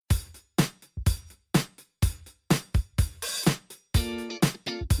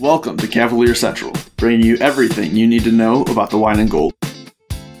Welcome to Cavalier Central, bringing you everything you need to know about the wine and gold.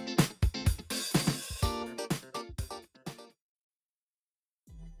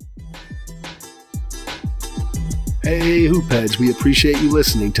 Hey Hoopheads, we appreciate you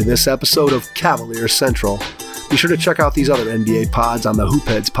listening to this episode of Cavalier Central. Be sure to check out these other NBA pods on the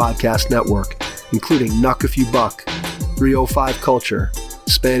Hoopheads Podcast Network, including Knuck If You Buck, 305 Culture,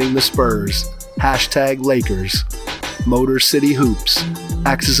 Spanning the Spurs, Hashtag Lakers, Motor City Hoops,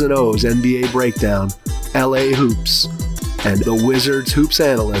 X's and O's NBA Breakdown, LA Hoops, and the Wizards Hoops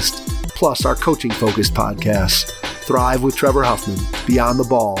Analyst, plus our coaching-focused podcasts, Thrive with Trevor Huffman, Beyond the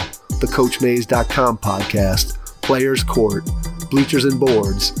Ball, the CoachMaze.com podcast, Players Court, Bleachers and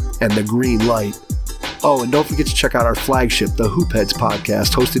Boards, and The Green Light. Oh, and don't forget to check out our flagship, the Hoopheads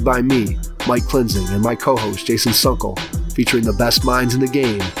podcast, hosted by me, Mike Klinzing, and my co-host, Jason Sunkel, featuring the best minds in the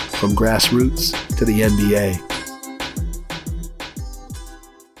game, from grassroots to the NBA.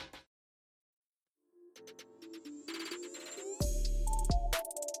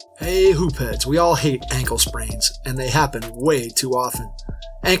 Hey Hoopheads, we all hate ankle sprains, and they happen way too often.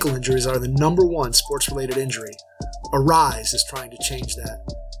 Ankle injuries are the number one sports-related injury. Arise is trying to change that.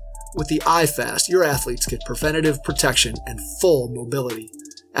 With the iFast, your athletes get preventative protection and full mobility.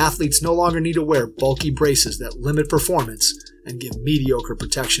 Athletes no longer need to wear bulky braces that limit performance and give mediocre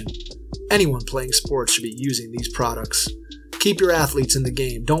protection. Anyone playing sports should be using these products. Keep your athletes in the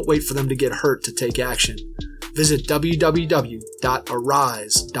game. Don't wait for them to get hurt to take action. Visit www.arise.com,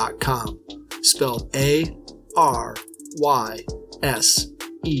 spelled A-R-Y-S-E,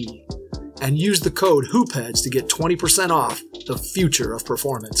 and use the code HOOPHEADS to get 20% off the future of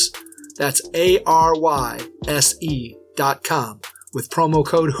performance. That's ARYSE.com with promo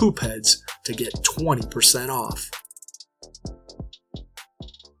code HOOPHEADS to get 20% off.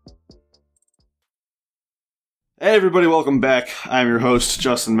 Hey everybody, welcome back. I'm your host,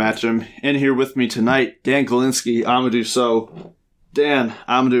 Justin Matcham, and here with me tonight, Dan Kalinsky, Amadou So. Dan,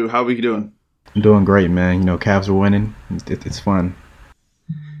 Amadou, how are we doing? I'm doing great, man. You know, Cavs are winning. It's fun.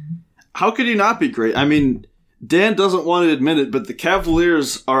 How could you not be great? I mean, Dan doesn't want to admit it, but the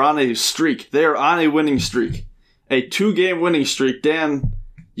Cavaliers are on a streak. They are on a winning streak. A 2-game winning streak. Dan,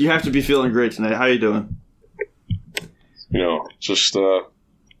 you have to be feeling great tonight. How you doing? You know, just,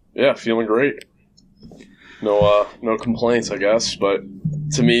 feeling great. No complaints, I guess. But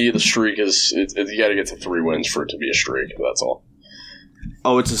to me, the streak is, you got to get to 3 wins for it to be a streak. That's all.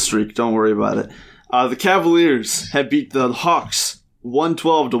 Oh, it's a streak. Don't worry about it. The Cavaliers have beat the Hawks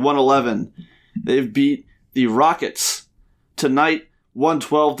 112-111. They've beat the Rockets tonight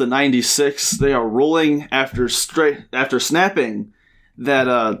 112-96. They are rolling after snapping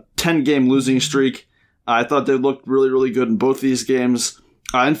that 10-game losing streak. I thought they looked really, really good in both these games.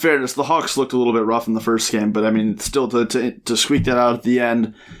 In fairness, the Hawks looked a little bit rough in the first game, but I mean, still to squeak that out at the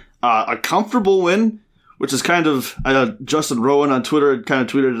end. A comfortable win, which is kind of, Justin Rowan on Twitter had kind of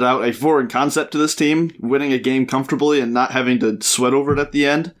tweeted it out, a foreign concept to this team, winning a game comfortably and not having to sweat over it at the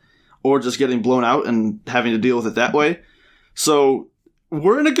end, or just getting blown out and having to deal with it that way. So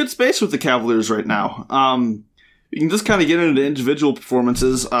we're in a good space with the Cavaliers right now. You can just kind of get into individual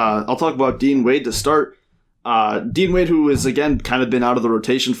performances. I'll talk about Dean Wade to start. Dean Wade, who has, again, kind of been out of the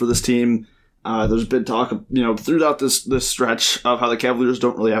rotation for this team. There's been talk, throughout this stretch of how the Cavaliers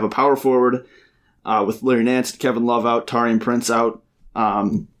don't really have a power forward, with Larry Nance and Kevin Love out, Taurean Prince out.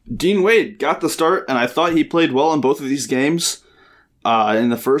 Dean Wade got the start, and I thought he played well in both of these games. In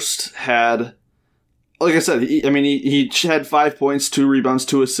the first had, like I said, he had 5 points, 2 rebounds,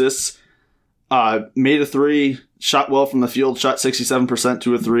 2 assists, made a 3, shot well from the field, shot 67%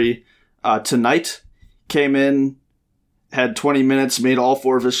 to a 3. Tonight, came in, had 20 minutes, made all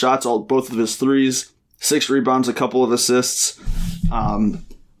 4 of his shots, both of his 3s, 6 rebounds, a couple of assists.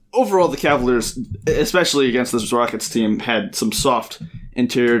 Overall, the Cavaliers, especially against this Rockets team, had some soft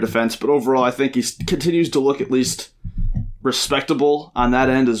interior defense, but overall, I think he continues to look at least respectable on that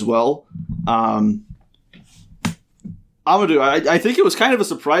end as well. Amadou, I think it was kind of a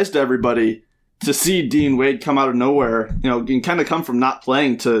surprise to everybody to see Dean Wade come out of nowhere, and kind of come from not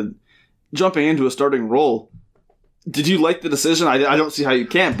playing to jumping into a starting role. Did you like the decision? I don't see how you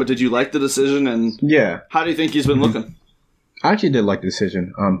can't, but did you like the decision? And yeah, how do you think he's been looking? I actually did like the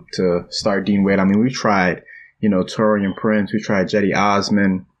decision to start Dean Wade. I mean, we tried, Taurean Prince, we tried Cedi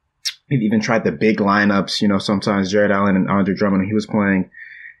Osman, we even tried the big lineups, sometimes Jarrett Allen and Andre Drummond when he was playing,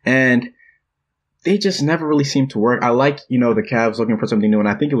 and they just never really seemed to work. I like, the Cavs looking for something new, and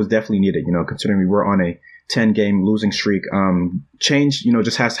I think it was definitely needed, considering we were on a 10-game losing streak. Change,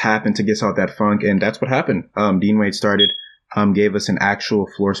 just has to happen to get us out that funk, and that's what happened. Dean Wade started, gave us an actual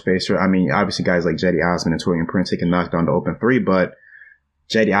floor spacer. I mean, obviously guys like Cedi Osman and Taurean Prince, he can knock down the open 3, but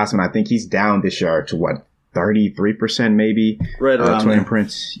Jedi Osman, I think he's down this year to what, 33% maybe. Right around Torian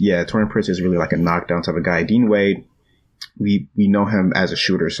Prince, Torian Prince is really like a knockdown type of guy. Dean Wade, we know him as a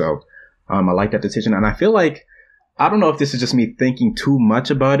shooter, so I like that decision. And I feel like, I don't know if this is just me thinking too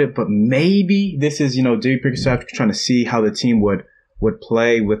much about it, but maybe this is, Jimmy Bickerstaff trying to see how the team would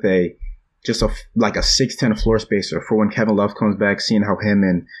play with a 6'10" floor spacer for when Kevin Love comes back, seeing how him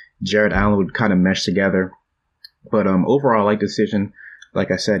and Jared Allen would kind of mesh together. But overall, I like the decision. Like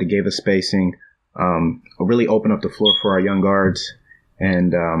I said, it gave us spacing, really opened up the floor for our young guards,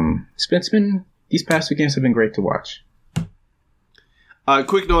 and these past 2 games have been great to watch.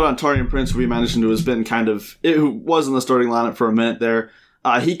 Quick note on Taurean Prince, we mentioned, who has been who was in the starting lineup for a minute there.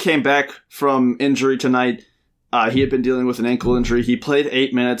 He came back from injury tonight. He had been dealing with an ankle injury. He played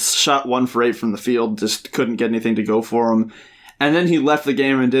 8 minutes, shot 1 for 8 from the field, just couldn't get anything to go for him. And then he left the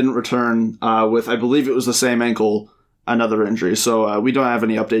game and didn't return with, I believe it was the same ankle, another injury. So we don't have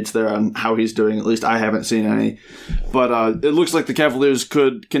any updates there on how he's doing. At least I haven't seen any. But it looks like the Cavaliers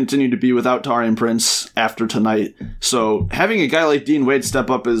could continue to be without Taurean Prince after tonight. So having a guy like Dean Wade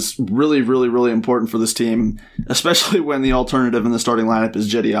step up is really, really, really important for this team, especially when the alternative in the starting lineup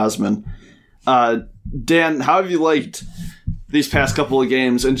is Jedi Osman. Dan, how have you liked these past couple of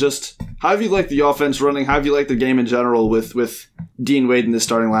games, and just how have you liked the offense running? How have you liked the game in general with Dean Wade in the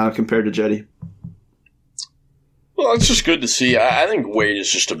starting lineup compared to Jedi? Well, it's just good to see. I think Wade is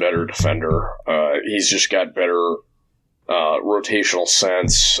just a better defender. He's just got better rotational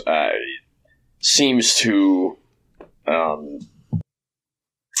sense. Seems to kind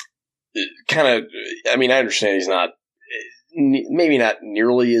of. I mean, I understand he's not. Maybe not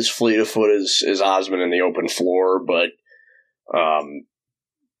nearly as fleet of foot as Osman in the open floor, but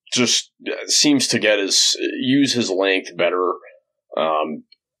just seems to use his length better,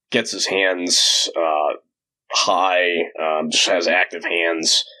 gets his hands high, just has active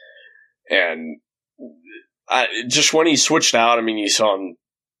hands, and just when he switched out, I mean, you saw him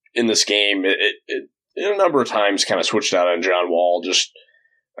in this game, it a number of times kind of switched out on John Wall, just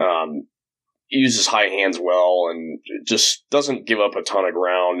uses high hands well and just doesn't give up a ton of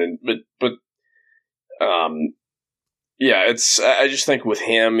ground. I just think with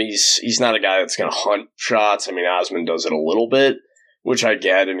him, he's not a guy that's going to hunt shots. I mean, Osman does it a little bit, which I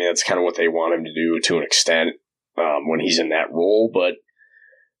get. I mean, that's kind of what they want him to do to an extent when he's in that role. But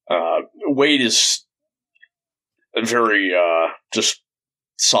Wade is a very just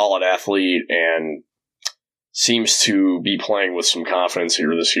solid athlete and seems to be playing with some confidence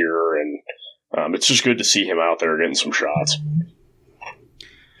here this year, and it's just good to see him out there getting some shots.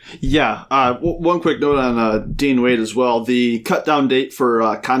 Yeah. One quick note on Dean Wade as well. The cut-down date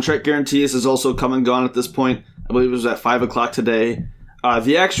for contract guarantees has also come and gone at this point. I believe it was at 5 o'clock today.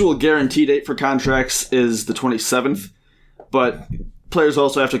 The actual guarantee date for contracts is the 27th, but players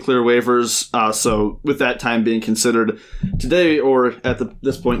also have to clear waivers. So with that time being considered today, or at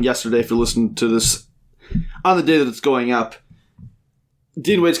this point yesterday, if you're listening to this on the day that it's going up,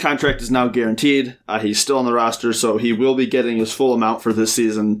 Dean Wade's contract is now guaranteed. He's still on the roster, so he will be getting his full amount for this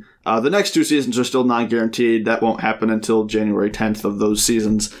season. The next 2 seasons are still non-guaranteed. That won't happen until January 10th of those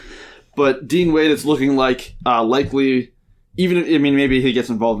seasons. But Dean Wade, it's looking like likely, maybe he gets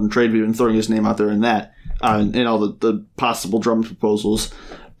involved in trade, even throwing his name out there in that, in all the possible Drummond proposals.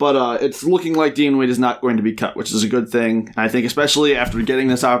 But it's looking like Dean Wade is not going to be cut, which is a good thing. I think especially after getting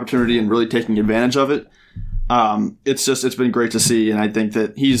this opportunity and really taking advantage of it, it's been great to see, and I think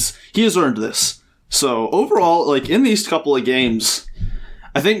that he has earned this. So overall, like in these couple of games,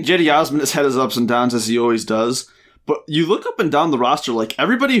 I think Jedi Osman has had his ups and downs as he always does. But you look up and down the roster, like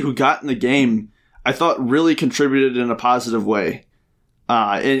everybody who got in the game, I thought really contributed in a positive way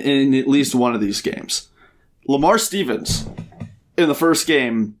in at least one of these games. Lamar Stevens in the first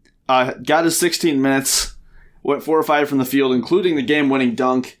game got his 16 minutes, went 4 or 5 from the field, including the game-winning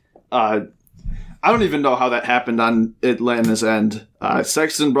dunk. I don't even know how that happened on Atlanta's end.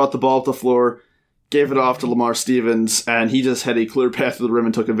 Sexton brought the ball up the floor, gave it off to Lamar Stevens, and he just had a clear path to the rim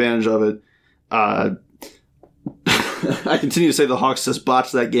and took advantage of it. I continue to say the Hawks just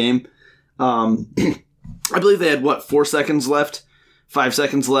botched that game. I believe they had, 4 seconds left? 5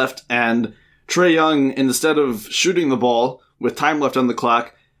 seconds left, and Trae Young, instead of shooting the ball with time left on the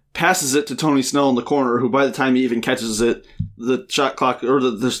clock, passes it to Tony Snell in the corner, who by the time he even catches it, the shot clock, or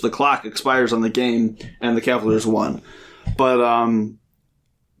the clock expires on the game, and the Cavaliers won. But,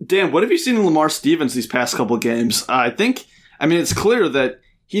 Dan, what have you seen in Lamar Stevens these past couple games? It's clear that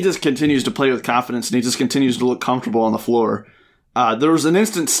he just continues to play with confidence, and he just continues to look comfortable on the floor. There was an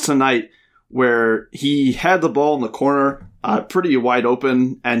instance tonight where he had the ball in the corner, pretty wide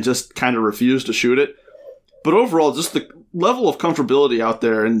open, and just kind of refused to shoot it. But overall, just the level of comfortability out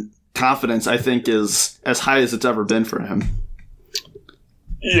there and confidence, I think, is as high as it's ever been for him.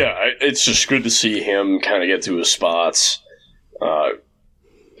 Yeah, it's just good to see him kind of get to his spots.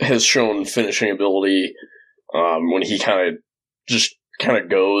 Has shown finishing ability when he kind of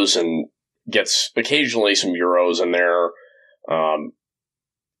goes and gets occasionally some Euros in there.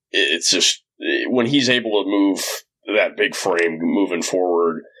 It's just when he's able to move that big frame moving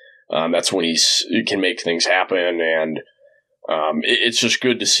forward, that's when he can make things happen. And it's just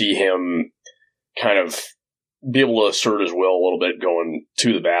good to see him kind of be able to assert his will a little bit going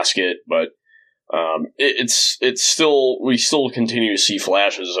to the basket. But it's still, we still continue to see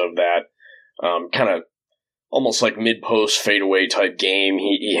flashes of that kind of almost like mid-post fadeaway type game.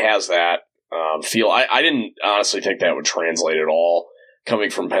 He has that feel. I didn't honestly think that would translate at all coming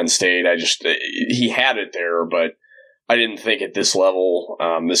from Penn State. He had it there, but I didn't think at this level,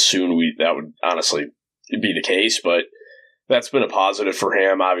 this soon, that would honestly be the case. But that's been a positive for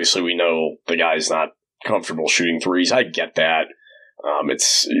him. Obviously, we know the guy's not comfortable shooting threes. I get that.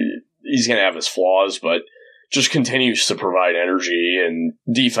 He's going to have his flaws, but just continues to provide energy, and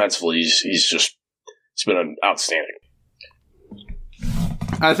defensively, it's been outstanding.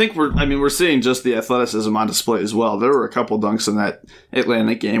 I think we're seeing just the athleticism on display as well. There were a couple dunks in that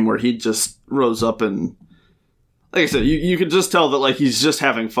Atlantic game where he just rose up and, like I said, you could just tell that like he's just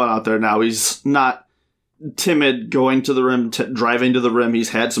having fun out there now. He's not timid going to the rim, driving to the rim. He's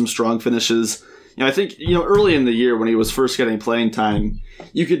had some strong finishes. I think, early in the year when he was first getting playing time,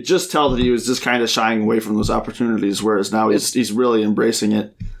 you could just tell that he was just kind of shying away from those opportunities, whereas now he's really embracing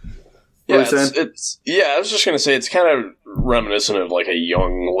it. Yeah, I was just going to say it's kind of reminiscent of like a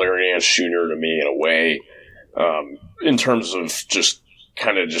young Larry Nance Jr. to me in a way, in terms of just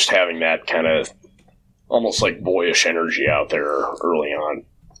having that kind of almost like boyish energy out there early on.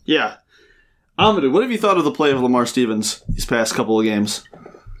 Yeah. Amadou, what have you thought of the play of Lamar Stevens these past couple of games?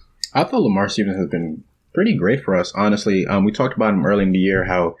 I thought Lamar Stevens has been pretty great for us, honestly. We talked about him early in the year,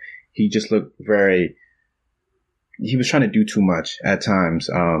 how he just looked he was trying to do too much at times.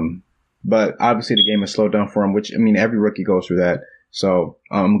 But obviously the game has slowed down for him, which, every rookie goes through that. So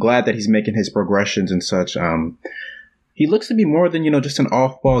I'm glad that he's making his progressions and such. He looks to be more than, just an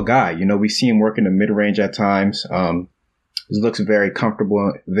off-ball guy. We see him work in the mid-range at times. He looks very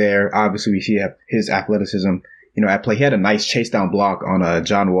comfortable there. Obviously, we see his athleticism, at play. He had a nice chase-down block on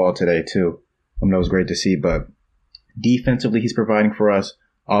John Wall today, too. That was great to see. But defensively, he's providing for us.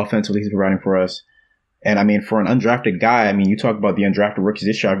 Offensively, he's providing for us. And, for an undrafted guy, you talk about the undrafted rookies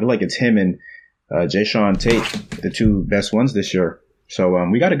this year. I feel like it's him and Jayshawn Tate, the two best ones this year. So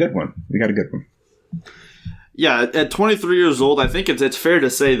we got a good one. Yeah, at 23 years old, I think it's fair to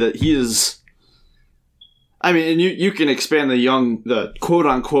say that he is... and you can expand the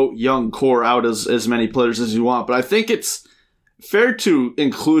quote-unquote young core out as many players as you want, but I think it's fair to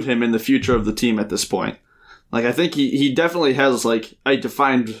include him in the future of the team at this point. Like, I think he definitely has, like, a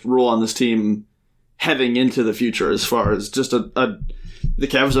defined role on this team heading into the future as far as just the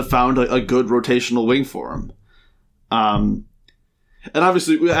Cavs have found a good rotational wing for him. And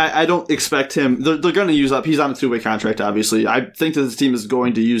obviously, I don't expect him... They're going to use up... He's on a two-way contract, obviously. I think that this team is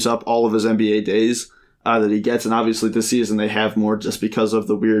going to use up all of his NBA days that he gets, and obviously this season they have more just because of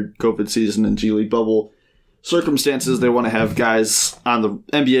the weird COVID season and G League bubble circumstances. They want to have guys on the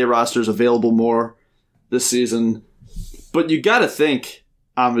NBA rosters available more this season. But you got to think,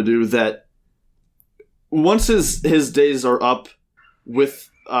 Amadou, that once his days are up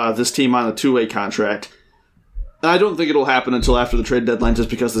with this team on a two-way contract, and I don't think it'll happen until after the trade deadline just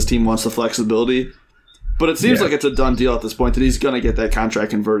because this team wants the flexibility, but it seems like it's a done deal at this point that he's going to get that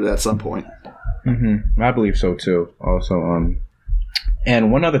contract converted at some point. Mm-hmm. I believe so too. Also,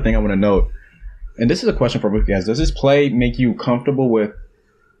 and one other thing I want to note, and this is a question for both guys: does this play make you comfortable with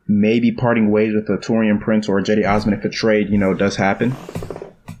maybe parting ways with the Taurean Prince or Cedi Osman if a trade, does happen?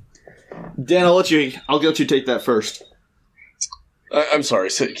 Dan, I'll let you take that first. I'm sorry.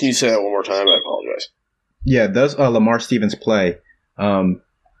 Can you say that one more time? I apologize. Yeah, does Lamar Stevens' play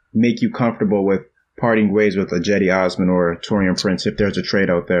make you comfortable with parting ways with a Cedi Osman or a Taurean Prince if there's a trade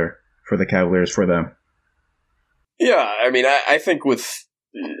out there for the Cavaliers for them? Yeah, I think with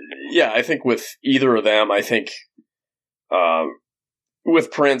either of them, I think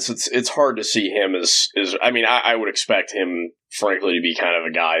with Prince, it's hard to see him as I would expect him, frankly, to be kind of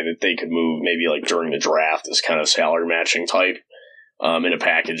a guy that they could move maybe like during the draft as kind of salary matching type in a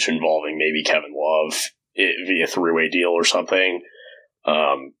package involving maybe Kevin Love via three-way deal or something.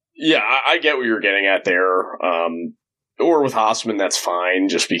 I get what you're getting at there. Or with Osman, that's fine,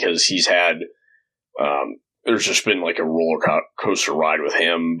 just because he's had there's just been like a roller coaster ride with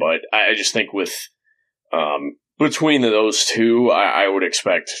him. But I just think with Between those two, I would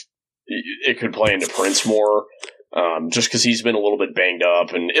expect it could play into Prince more, just because he's been a little bit banged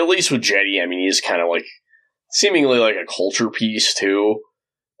up. And at least with Jetty, I mean, he's kind of like seemingly like a culture piece too.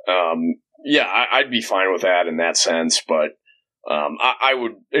 Yeah, I'd be fine with that in that sense, but I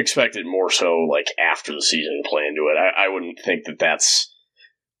would expect it more so like after the season to play into it. I wouldn't think that that's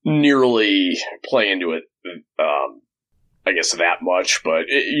nearly play into it, I guess, that much, but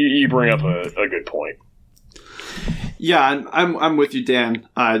you bring up a good point. Yeah, I'm with you, Dan.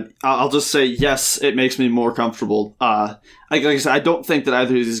 I'll just say yes. It makes me more comfortable. Like I said, I don't think that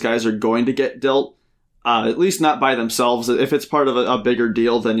either of these guys are going to get dealt. At least not by themselves. If it's part of a bigger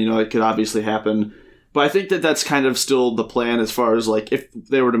deal, then it could obviously happen. But I think that that's kind of still the plan as far as like if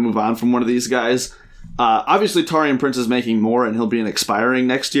they were to move on from one of these guys. Obviously, Taurean Prince is making more, and he'll be an expiring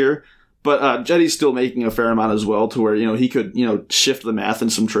next year. But Jetty's still making a fair amount as well, to where he could shift the math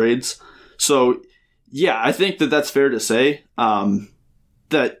in some trades. So. Yeah, I think that that's fair to say.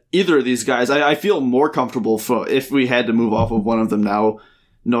 That either of these guys, I feel more comfortable if we had to move off of one of them now,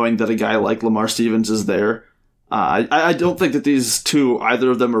 knowing that a guy like Lamar Stevens is there. I don't think that these two, either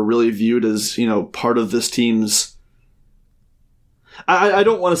of them, are really viewed as part of this team's. I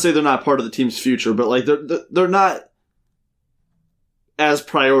don't want to say they're not part of the team's future, but like they're not as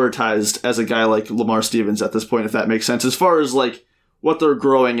prioritized as a guy like Lamar Stevens at this point, if that makes sense. As far as like what they're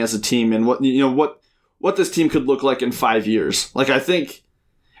growing as a team and what this team could look like in 5 years. Like, I think,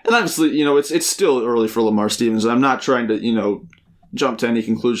 and obviously, it's still early for Lamar Stevens. I'm not trying to, jump to any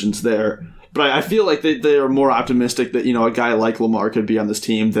conclusions there. But I feel like they are more optimistic that, a guy like Lamar could be on this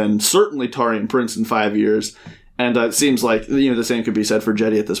team than certainly Taurean Prince in 5 years. And it seems like, the same could be said for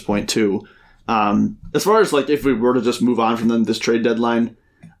Jetty at this point, too. As far as, like, if we were to just move on from them this trade deadline,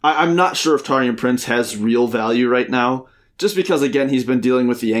 I'm not sure if Taurean Prince has real value right now. Just because, again, he's been dealing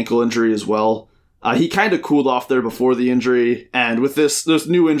with the ankle injury as well. He kind of cooled off there before the injury, and with this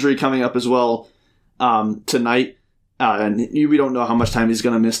new injury coming up as well tonight, and we don't know how much time he's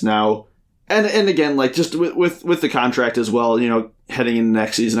going to miss now. And again, like just with the contract as well, heading into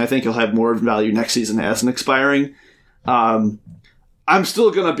next season, I think he'll have more value next season as an expiring. I'm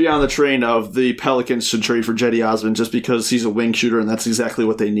still going to be on the train of the Pelicans should trade for Jetty Osman just because he's a wing shooter, and that's exactly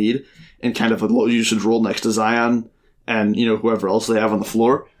what they need, and kind of a low usage role next to Zion and whoever else they have on the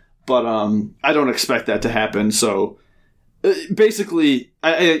floor. But I don't expect that to happen. So basically,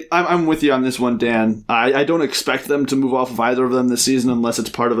 I'm with you on this one, Dan. I don't expect them to move off of either of them this season unless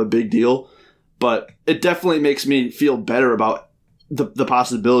it's part of a big deal. But it definitely makes me feel better about the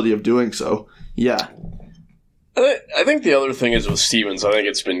possibility of doing so. Yeah. I think the other thing is with Stevens, I think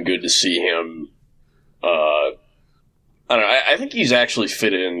it's been good to see him. I don't know. I think he's actually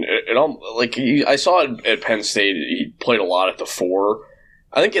fit in. I saw it at Penn State. He played a lot at the 4.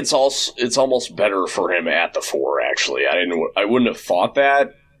 I think it's almost better for him at the 4. Actually, I wouldn't have thought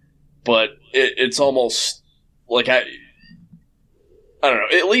that, but it's almost like I don't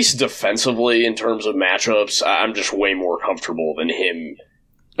know. At least defensively, in terms of matchups, I'm just way more comfortable than him.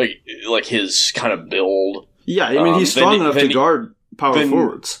 Like his kind of build. Yeah, I mean he's strong enough to guard power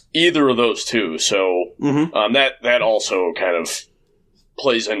forwards. Either of those two, so that also kind of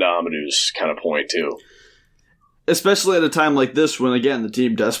plays into Amadou's kind of point too. Especially at a time like this when, again, the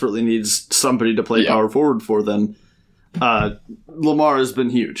team desperately needs somebody to play power forward for them. Lamar has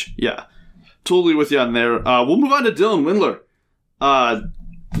been huge. Yeah. Totally with you on there. We'll move on to Dylan Windler.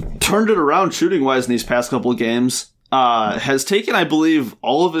 Turned it around shooting-wise in these past couple of games. Has taken, I believe,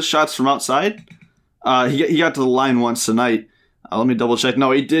 all of his shots from outside. He got to the line once tonight. Let me double-check.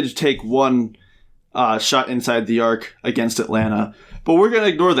 No, he did take one shot inside the arc against Atlanta. But we're going to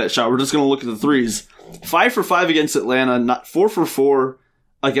ignore that shot. We're just going to look at the threes. 5 for 5 against Atlanta, 4 for 4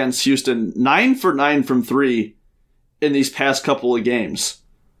 against Houston, 9 for 9 from 3 in these past couple of games.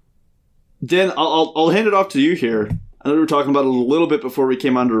 Dan, I'll hand it off to you here. I know we were talking about it a little bit before we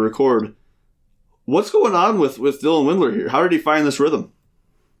came on to record. What's going on with Dylan Windler here? How did he find this rhythm?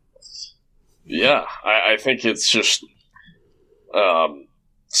 Yeah, I think it's just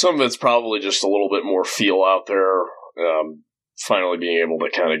some of it's probably just a little bit more feel out there. Finally being able to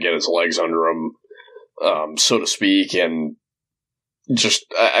kind of get his legs under him. So to speak, and just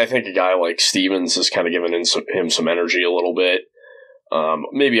I think a guy like Stevens has kind of given him some energy a little bit,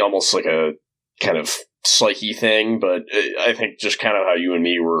 maybe almost like a kind of psyche thing, but I think just kind of how you and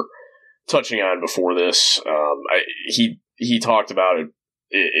me were touching on before this, he talked about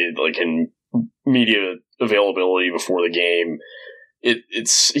it like in media availability before the game.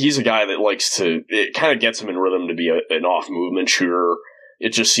 He's a guy that likes to, it kind of gets him in rhythm to be an off movement shooter. It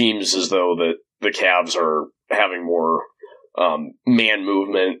just seems as though that the Cavs are having more man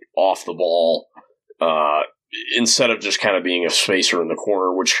movement off the ball instead of just kind of being a spacer in the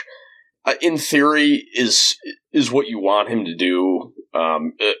corner, which in theory is what you want him to do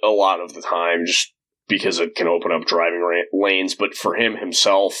a lot of the time, just because it can open up driving lanes. But for him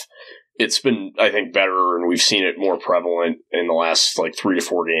himself, it's been, I think, better, and we've seen it more prevalent in the last 3 to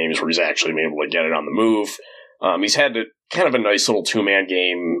 4 games where he's actually been able to get it on the move. He's had kind of a nice little 2-man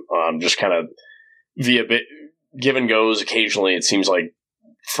game, just kind of via give and goes occasionally. It seems like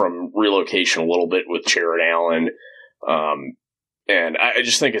from relocation a little bit with Jared Allen. And I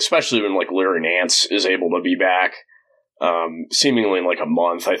just think, especially when Larry Nance is able to be back, seemingly in a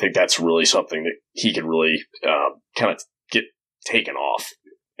month, I think that's really something that he could really kind of get taken off,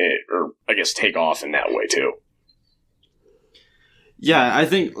 or I guess take off in that way too. Yeah, I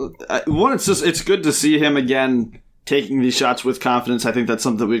think it's good to see him again taking these shots with confidence. I think that's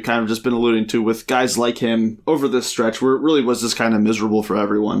something we've kind of just been alluding to with guys like him over this stretch where it really was just kind of miserable for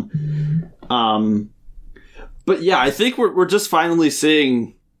everyone. But yeah, I think we're just finally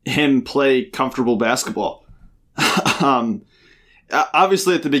seeing him play comfortable basketball.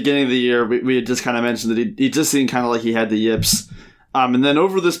 Obviously, at the beginning of the year, we had just kind of mentioned that he just seemed kind of like he had the yips. And then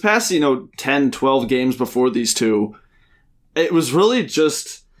over this past, 10, 12 games before these two, it was really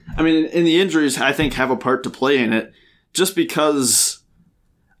just, in the injuries, I think, have a part to play in it. Just because,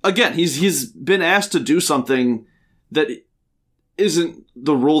 again, he's been asked to do something that isn't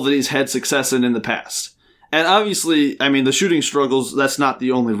the role that he's had success in the past. And obviously, the shooting struggles, that's not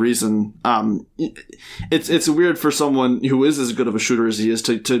the only reason. It's weird for someone who is as good of a shooter as he is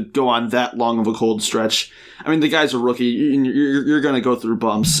to go on that long of a cold stretch. The guy's a rookie. You're going to go through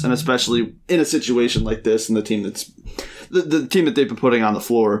bumps, and especially in a situation like this and the team the team that they've been putting on the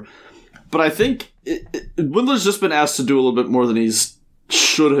floor. But I think Windler's just been asked to do a little bit more than he's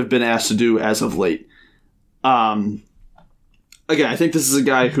should have been asked to do as of late. Again, I think this is a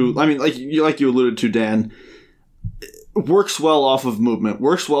guy who, like you alluded to, Dan, works well off of movement,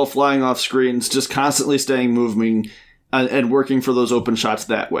 works well flying off screens, just constantly staying moving and working for those open shots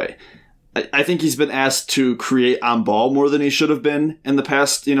that way. I think he's been asked to create on ball more than he should have been in the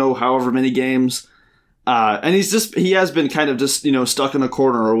past, however many games. And he has been kind of just, stuck in a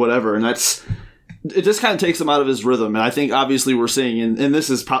corner or whatever. And it just kind of takes him out of his rhythm. And I think obviously we're seeing, and this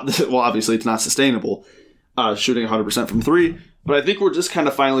is, obviously it's not sustainable, shooting 100% from 3. But I think we're just kind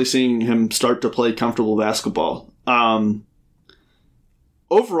of finally seeing him start to play comfortable basketball. Overall,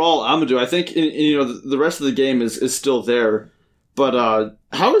 Amadou, I think the rest of the game is still there. But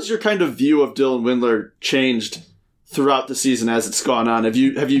how has your kind of view of Dylan Windler changed throughout the season as it's gone on? Have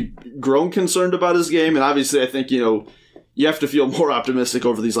you grown concerned about his game? And obviously, I think you have to feel more optimistic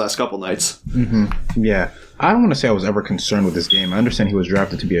over these last couple nights. Mm-hmm. Yeah, I don't want to say I was ever concerned with his game. I understand he was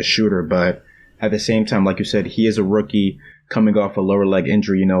drafted to be a shooter, but at the same time, like you said, he is a rookie coming off a lower leg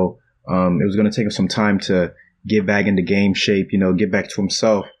injury. It was going to take him some time to get back into game shape, get back to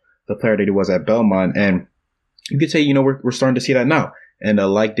himself, the player that he was at Belmont. And you could say, we're starting to see that now. And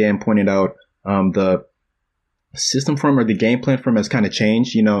like Dan pointed out, the system for him or the game plan for him has kind of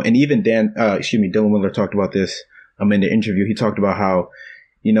changed, and even Dylan Windler talked about this in the interview. He talked about how,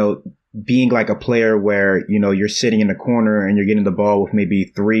 being like a player where, you're sitting in the corner and you're getting the ball with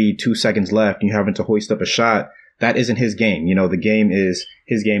maybe 2 seconds left and you're having to hoist up a shot. That isn't his game.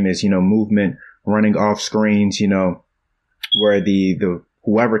 His game is, movement, running off screens, where the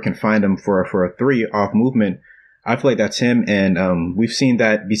whoever can find him for a 3 off movement. I feel like that's him, and we've seen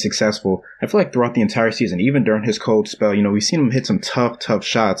that be successful. I feel like throughout the entire season, even during his cold spell, we've seen him hit some tough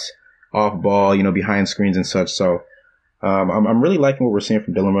shots off ball, behind screens and such. So I'm really liking what we're seeing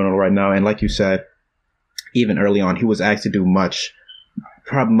from Dylan Windler right now. And like you said, even early on, he was asked to do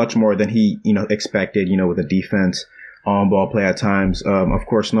probably much more than he expected. With the defense, on ball play at times. Of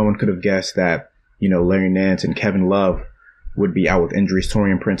course, no one could have guessed that Larry Nance and Kevin Love would be out with injuries,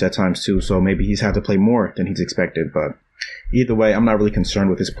 Taurean Prince at times too, so maybe he's had to play more than he's expected. But either way, I'm not really concerned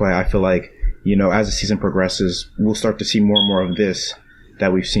with his play. I feel like, as the season progresses, we'll start to see more and more of this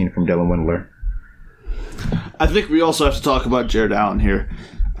that we've seen from Dylan Windler. I think we also have to talk about Jared Allen here.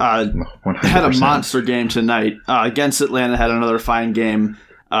 Had a monster game tonight. Against Atlanta, had another fine game.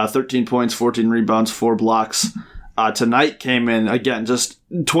 13 points, 14 rebounds, 4 blocks. Tonight came in, again, just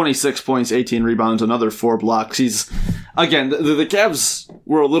 26 points, 18 rebounds, another 4 blocks. Again, the Cavs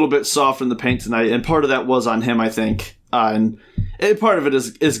were a little bit soft in the paint tonight, and part of that was on him, I think. And part of it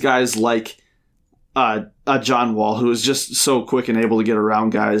is guys like John Wall, who is just so quick and able to get around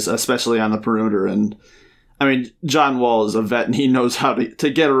guys, especially on the perimeter. And, John Wall is a vet, and he knows how to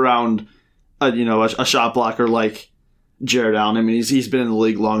get around a shot blocker like Jared Allen. He's been in the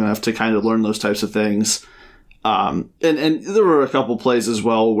league long enough to kind of learn those types of things. And there were a couple plays as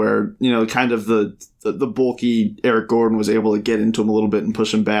well where, kind of the bulky Eric Gordon was able to get into him a little bit and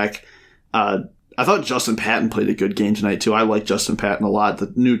push him back. I thought Justin Patton played a good game tonight too. I like Justin Patton a lot,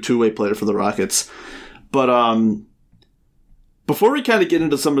 the new two-way player for the Rockets. But before we kind of get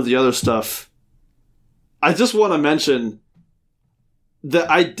into some of the other stuff, I just want to mention that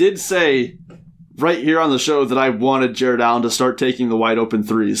I did say right here on the show that I wanted Jared Allen to start taking the wide open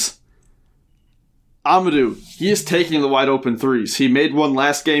threes. Amadou, he is taking the wide open threes. He made one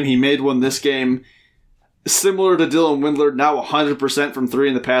last game. He made one this game. Similar to Dylan Windler, now 100% from three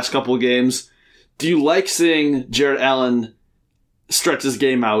in the past couple of games. Do you like seeing Jared Allen stretch his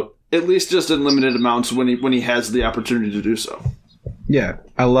game out, at least just in limited amounts when he has the opportunity to do so? Yeah,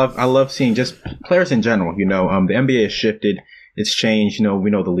 I love seeing just players in general. The NBA has shifted. It's changed. We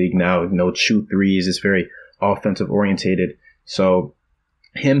know the league now. Shoot threes is very offensive orientated. So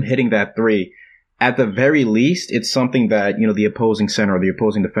him hitting that three, at the very least, it's something that the opposing center or the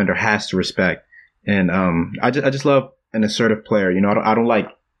opposing defender has to respect. And I just love an assertive player. I don't like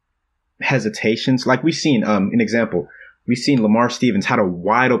hesitations. Like we've seen an example. We've seen Lamar Stevens had a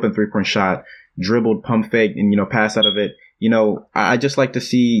wide open 3-point shot, dribbled, pump fake, and pass out of it. I just like to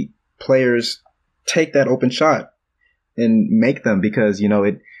see players take that open shot and make them, because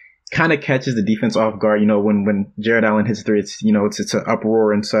it kind of catches the defense off guard. When Jared Allen hits three, it's it's an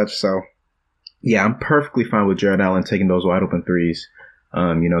uproar and such. So yeah, I'm perfectly fine with Jared Allen taking those wide open threes.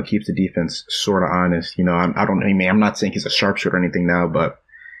 Keeps the defense sort of honest. I'm not saying he's a sharpshooter or anything now, but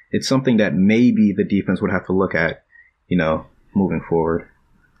it's something that maybe the defense would have to look at, moving forward.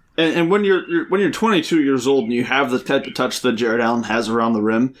 And when you're 22 years old and you have the type of touch that Jared Allen has around the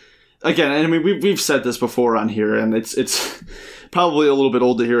rim, again, I mean we've said this before on here, and it's probably a little bit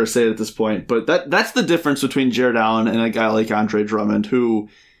old to hear us say it at this point, but that's the difference between Jared Allen and a guy like Andre Drummond, who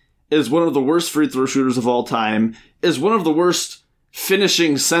is one of the worst free throw shooters of all time, is one of the worst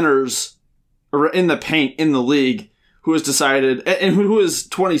finishing centers in the paint in the league, who has decided, and who is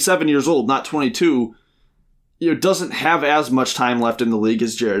 27 years old, not 22, doesn't have as much time left in the league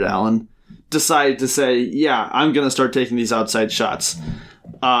as Jared Allen, decided to say, yeah, I'm going to start taking these outside shots.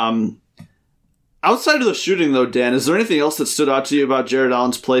 Outside of the shooting, though, Dan, is there anything else that stood out to you about Jared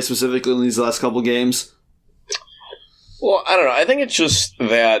Allen's play specifically in these last couple games? Well, I don't know. I think it's just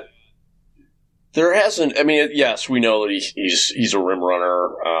that there hasn't. I mean, yes, we know that he's a rim runner.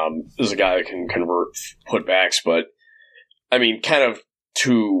 Is a guy that can convert putbacks, but I mean, kind of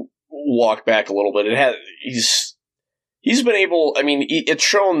to walk back a little bit, he's been able. I mean, it's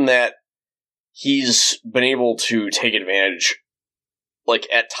shown that he's been able to take advantage, like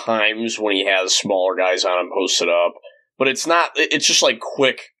at times when he has smaller guys on him posted up, but it's not. It's just like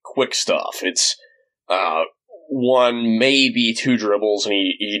quick stuff. It's one, maybe two dribbles, and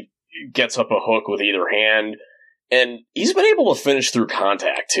he gets up a hook with either hand, and he's been able to finish through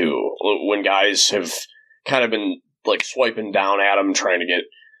contact too, when guys have kind of been like swiping down at him, trying to get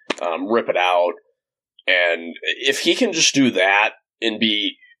rip it out. And if he can just do that and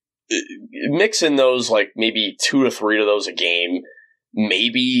mix in those, like maybe 2 to 3 of those a game,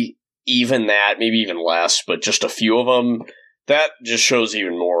 maybe even that, maybe even less, but just a few of them, that just shows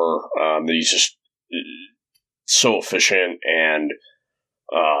even more that he's just so efficient. And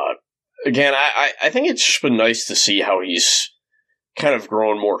again, I think it's just been nice to see how he's kind of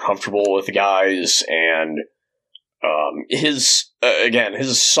grown more comfortable with the guys, and his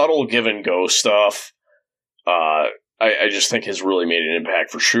subtle give and go stuff, I just think has really made an impact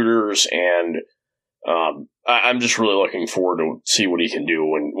for shooters, and I'm just really looking forward to see what he can do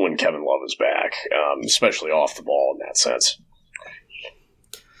when Kevin Love is back, especially off the ball in that sense.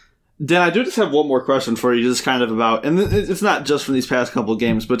 Dan, I do just have one more question for you, just kind of about, and it's not just from these past couple of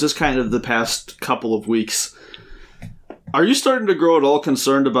games, but just kind of the past couple of weeks. Are you starting to grow at all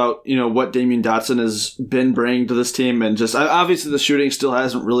concerned about, what Damian Dotson has been bringing to this team? And just, obviously the shooting still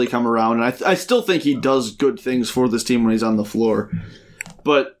hasn't really come around, and I still think he does good things for this team when he's on the floor.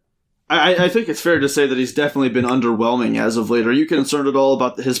 But I think it's fair to say that he's definitely been underwhelming as of late. Are you concerned at all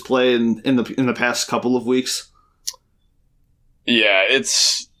about his play in the past couple of weeks? Yeah,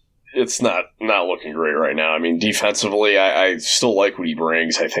 it's not looking great right now. I mean, defensively, I still like what he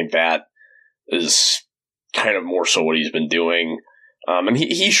brings. I think that is kind of more so what he's been doing. And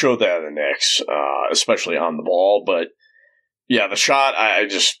he showed that in the Knicks, especially on the ball. But yeah, the shot, I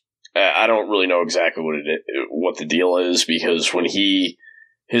don't really know exactly what the deal is, because when he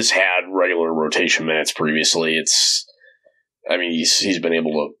has had regular rotation minutes previously, he's been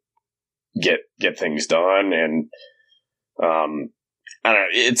able to get things done. And I don't know.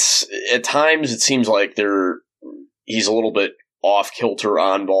 It's at times it seems like he's a little bit off kilter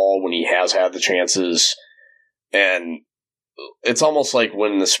on ball when he has had the chances. and it's almost like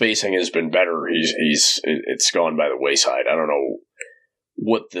when the spacing has been better, it's gone by the wayside. I don't know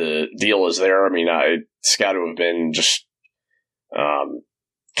what the deal is there. I mean, it's got to have been just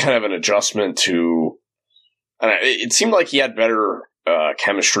kind of an adjustment to. It seemed like he had better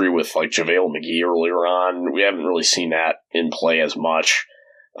chemistry with like JaVale McGee earlier on. We haven't really seen that in play as much.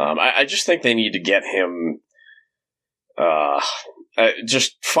 I just think they need to get him.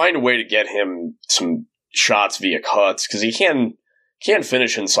 Just find a way to get him some shots via cuts, because he can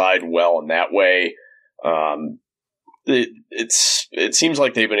finish inside well in that way. It seems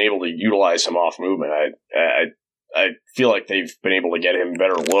like they've been able to utilize him off movement. I feel like they've been able to get him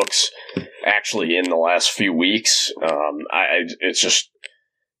better looks actually in the last few weeks. It just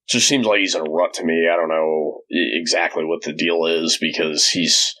seems like he's in a rut to me. I don't know exactly what the deal is, because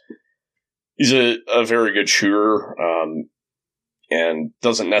he's a very good shooter, and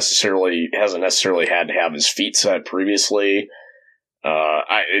hasn't necessarily had to have his feet set previously.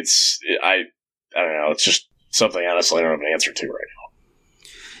 I don't know. It's just something honestly I don't have an answer to right now.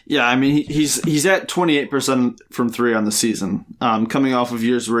 Yeah, I mean, he's at 28% from three on the season, coming off of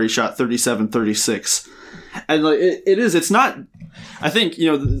years where he shot 37-36. And like it's not. I think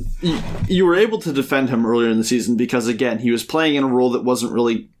you were able to defend him earlier in the season because, again, he was playing in a role that wasn't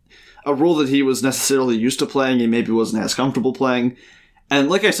really a role that he was necessarily used to playing. He maybe wasn't as comfortable playing. And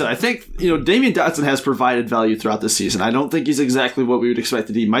like I said, I think Damyean Dotson has provided value throughout the season. I don't think he's exactly what we would expect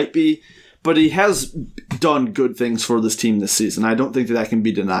that he might be, but he has done good things for this team this season. I don't think that can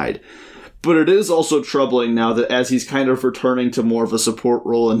be denied. But it is also troubling now that as he's kind of returning to more of a support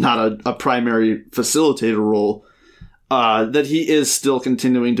role and not a primary facilitator role, that he is still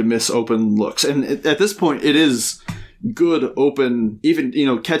continuing to miss open looks. And at this point, it is good open, even,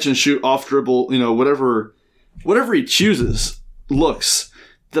 catch and shoot, off dribble, whatever he chooses, looks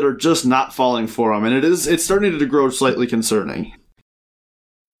that are just not falling for him. And it's starting to grow slightly concerning.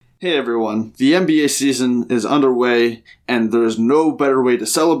 Hey everyone, the NBA season is underway, and there's no better way to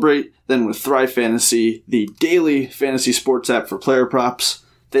celebrate than with Thrive Fantasy, the daily fantasy sports app for player props.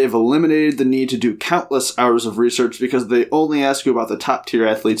 They have eliminated the need to do countless hours of research because they only ask you about the top tier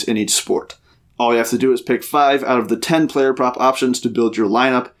athletes in each sport. All you have to do is pick 5 out of the 10 player prop options to build your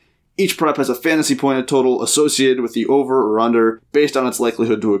lineup. Each prop has a fantasy point total associated with the over or under based on its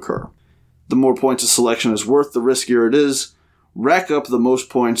likelihood to occur. The more points a selection is worth, the riskier it is. Rack up the most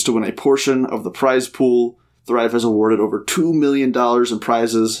points to win a portion of the prize pool. Thrive has awarded over $2 million in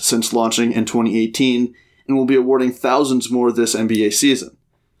prizes since launching in 2018 and will be awarding thousands more this NBA season.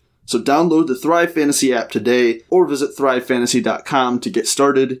 So download the Thrive Fantasy app today or visit thrivefantasy.com to get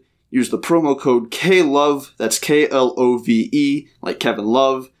started. Use the promo code KLOVE, that's KLOVE, like Kevin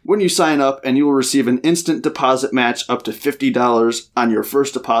Love, when you sign up, and you will receive an instant deposit match up to $50 on your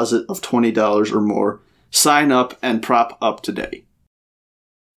first deposit of $20 or more. Sign up and prop up today.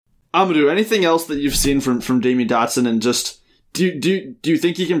 Amadou, anything else that you've seen from Damyean Dotson, and just do you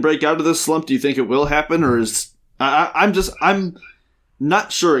think he can break out of this slump? Do you think it will happen, or is I'm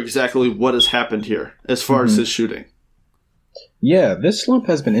not sure exactly what has happened here as far as his shooting. Yeah, this slump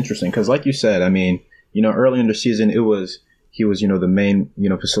has been interesting because, like you said, I mean, early in the season he was the main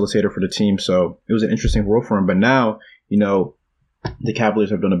facilitator for the team, so it was an interesting role for him. But now the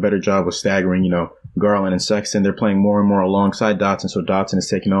Cavaliers have done a better job with staggering, Garland and Sexton. They're playing more and more alongside Dotson, so Dotson is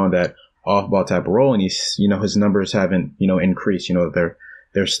taking on that off-ball type of role, and he's, his numbers haven't, increased.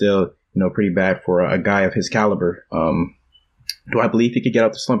 They're still, pretty bad for a guy of his caliber. Do I believe he could get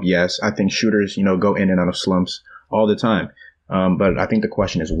out the slump? Yes. I think shooters, go in and out of slumps all the time. But I think the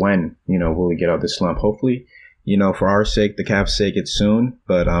question is when, will he get out the slump? Hopefully, for our sake, the Cavs' sake, it's soon.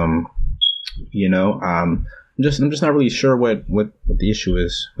 But, I'm just not really sure what the issue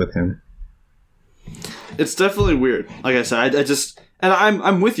is with him. It's definitely weird. Like I said,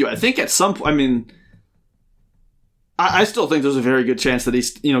 I'm with you. I think at some point, I mean, I still think there's a very good chance that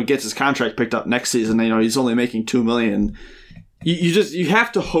he's, gets his contract picked up next season. He's only making $2 million. You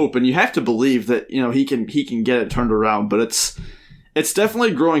have to hope and you have to believe that, he can get it turned around, but it's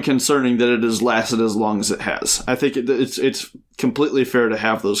definitely growing concerning that it has lasted as long as it has. I think it's completely fair to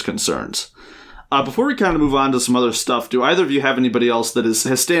have those concerns. Before we kind of move on to some other stuff, do either of you have anybody else that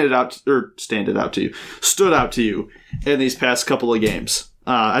has stood out to you in these past couple of games?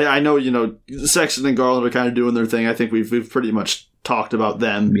 I know, Sexton and Garland are kind of doing their thing. I think we've pretty much talked about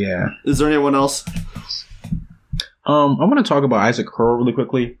them. Yeah. Is there anyone else? I want to talk about Isaac Okoro really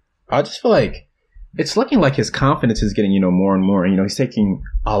quickly. I just feel like it's looking like his confidence is getting, more and more. He's taking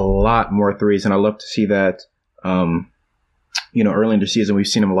a lot more threes, and I love to see that. Early in the season, we've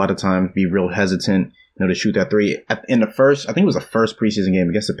seen him a lot of times be real hesitant, to shoot that three. In the first, I think it was the first preseason game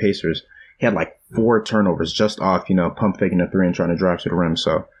against the Pacers, he had like 4 turnovers just off, pump faking a 3 and trying to drive to the rim.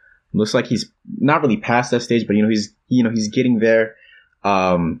 So looks like he's not really past that stage, but he's getting there.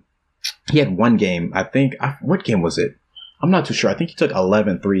 He had one game, I think. What game was it? I'm not too sure. I think he took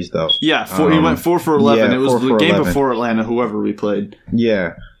 11 threes, though. Yeah, he went 4 for 11. Yeah, it was the 4 for game 11. before Atlanta, whoever we played.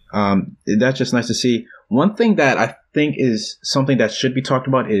 Yeah, that's just nice to see. One thing that I think is something that should be talked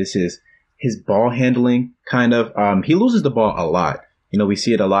about is his ball handling, kind of. He loses the ball a lot. We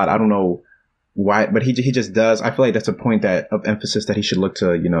see it a lot. I don't know why, but he just does. I feel like that's a point of emphasis that he should look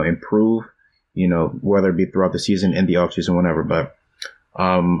to, improve, whether it be throughout the season, in the offseason, whatever. But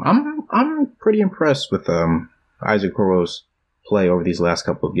I'm pretty impressed with Isaac Okoro's play over these last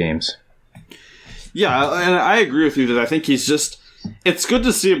couple of games. Yeah, and I agree with you that I think it's good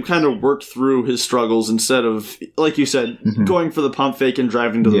to see him kind of work through his struggles instead of, like you said, going for the pump fake and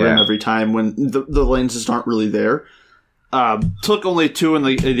driving to the rim every time when the lanes just aren't really there. Took only 2 in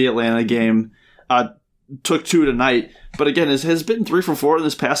the Atlanta game. Took 2 tonight. But again, has been 3 for 4 in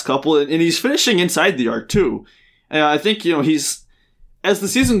this past couple, and he's finishing inside the arc too. And I think, he's, as the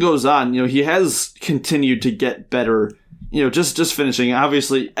season goes on, he has continued to get better, just finishing.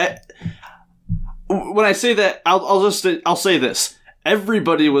 Obviously, when I say that, I'll say this.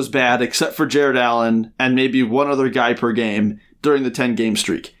 Everybody was bad except for Jared Allen and maybe one other guy per game during the 10-game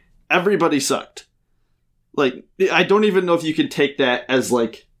streak. Everybody sucked. Like, I don't even know if you can take that as,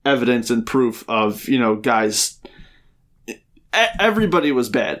 like, evidence and proof of, guys. Everybody was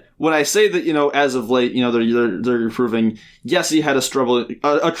bad. When I say that, as of late, they're improving. Yes, he had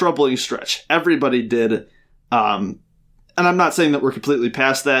a troubling stretch. Everybody did. And I'm not saying that we're completely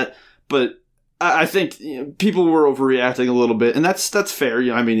past that, but I think people were overreacting a little bit, and that's fair.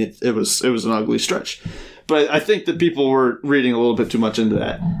 It was an ugly stretch, but I think that people were reading a little bit too much into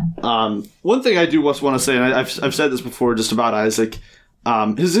that. One thing I do want to say, and I've said this before, just about Isaac,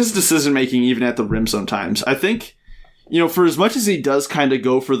 his decision making even at the rim sometimes. I think, for as much as he does kind of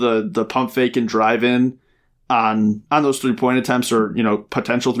go for the pump fake and drive in on those 3-point attempts or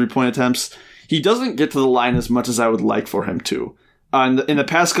potential 3-point attempts, he doesn't get to the line as much as I would like for him to. In the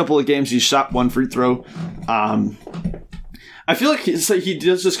past couple of games, he's shot 1 free throw. I feel like he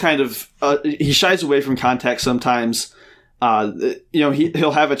does just kind of he shies away from contact sometimes.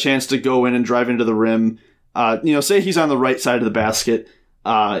 He'll have a chance to go in and drive into the rim. Say he's on the right side of the basket,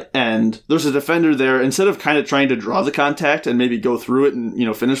 and there's a defender there. Instead of kind of trying to draw the contact and maybe go through it and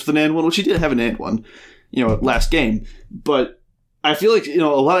finish with an and one, which he did have an and one, last game. But I feel like a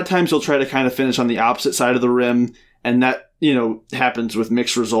lot of times he'll try to kind of finish on the opposite side of the rim, and that happens with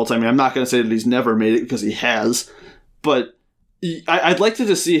mixed results. I mean, I'm not going to say that he's never made it because he has, but I'd like to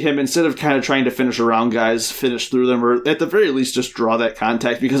just see him, instead of kind of trying to finish around guys, finish through them, or at the very least just draw that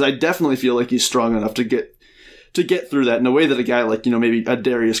contact, because I definitely feel like he's strong enough to get through that in a way that a guy like, maybe a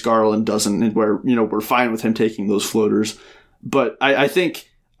Darius Garland doesn't, and where, we're fine with him taking those floaters. But I think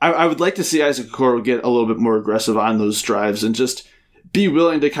I would like to see Isaac Okoro get a little bit more aggressive on those drives and just be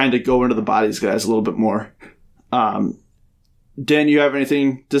willing to kind of go into the bodies guys a little bit more. Dan, you have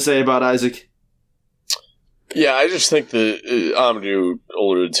anything to say about Isaac? Yeah, I just think that Amadou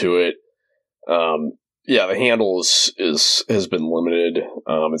alluded to it. The handle has been limited.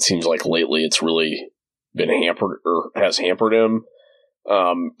 It seems like lately it's really been hampered, or has hampered him.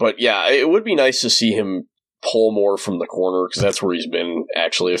 But yeah, it would be nice to see him pull more from the corner, because that's where he's been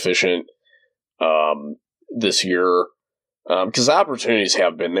actually efficient this year. Because opportunities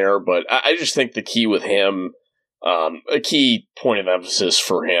have been there, but I just think the key with him, a key point of emphasis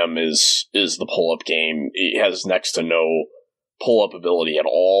for him is the pull-up game. He has next to no pull-up ability at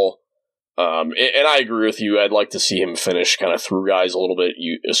all. And I agree with you. I'd like to see him finish kind of through guys a little bit,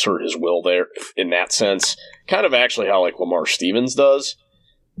 assert his will there in that sense. Kind of actually how like Lamar Stevens does.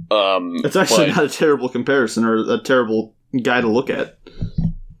 It's actually not a terrible comparison or a terrible guy to look at.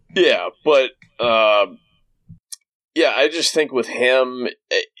 Yeah, but I just think with him,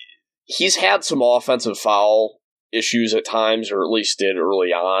 he's had some offensive foul issues at times, or at least did early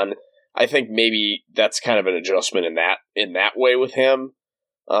on. I think maybe that's kind of an adjustment in that way with him.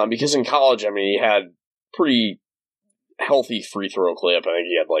 Because in college, he had pretty healthy free throw clip. I think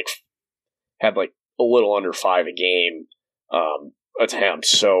he had a little under 5 a game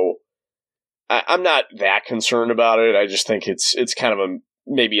attempts. So I'm not that concerned about it. I just think it's kind of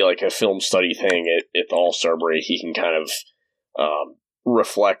maybe like a film study thing at the All-Star break. He can kind of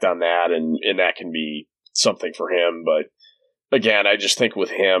reflect on that, and that can be something for him. But again, I just think with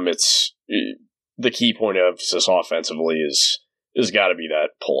him, it's the key point of emphasis offensively is got to be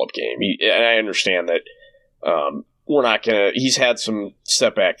that pull-up game. And I understand that we're not gonna. He's had some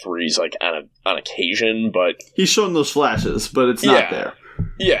step back threes like on occasion, but he's shown those flashes, but it's not there.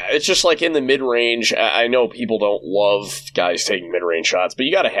 Yeah, it's just like in the mid-range, I know people don't love guys taking mid-range shots, but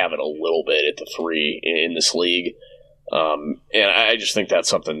you got to have it a little bit at the 3 in this league. And I just think that's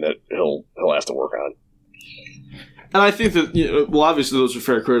something that he'll have to work on. And I think that, well, obviously those are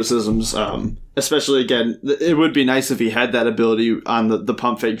fair criticisms, especially, again, it would be nice if he had that ability on the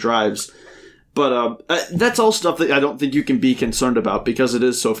pump fake drives. But that's all stuff that I don't think you can be concerned about because it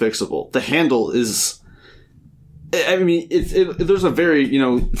is so fixable. The handle is... I mean, there's a very,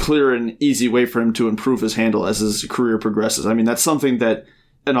 clear and easy way for him to improve his handle as his career progresses. I mean, that's something that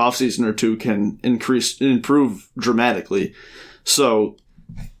an offseason or two can improve dramatically. So,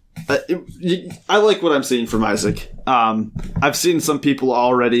 I like what I'm seeing from Isaac. I've seen some people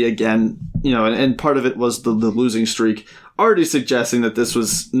already, again, and part of it was the losing streak, already suggesting that this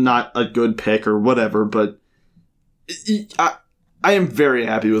was not a good pick or whatever, but I am very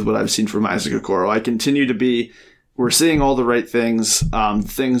happy with what I've seen from Isaac Okoro. I continue to be... We're seeing all the right things.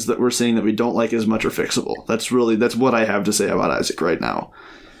 Things that we're seeing that we don't like as much are fixable. That's what I have to say about Isaac right now.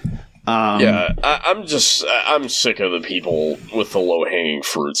 I'm sick of the people with the low hanging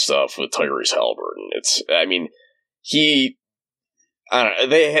fruit stuff with Tyrese Halliburton. It's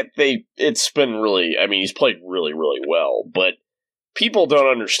been really. I mean, he's played really, really well, but people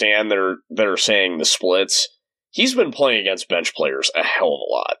don't understand that are saying the splits. He's been playing against bench players a hell of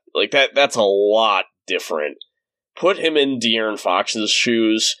a lot. Like that's a lot different. Put him in De'Aaron Fox's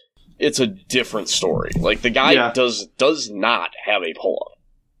shoes, it's a different story. Like, the guy does not have a pull-up.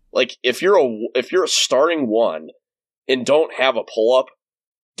 Like, if you're a starting one and don't have a pull-up,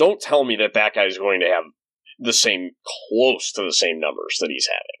 don't tell me that guy's going to have close to the same numbers that he's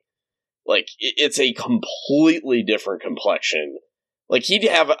having. Like, it's a completely different complexion. Like,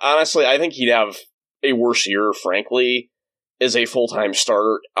 I think he'd have a worse year, frankly, as a full-time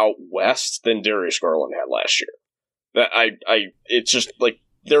starter out west than Darius Garland had last year. It's just like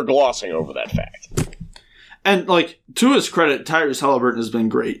they're glossing over that fact. And like, to his credit, Tyrese Halliburton has been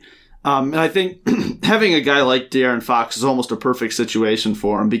great. And I think having a guy like De'Aaron Fox is almost a perfect situation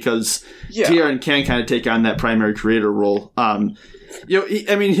for him because De'Aaron can kind of take on that primary creator role.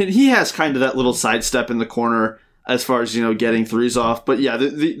 He has kind of that little sidestep in the corner as far as, getting threes off. But yeah,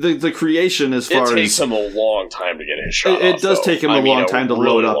 the creation as far as... It takes him a long time to get his shot off. It does take him a long time to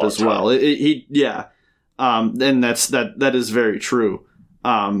load up as well. And that is very true.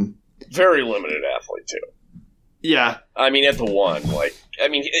 Very limited athlete too. Yeah. I mean, at the 1,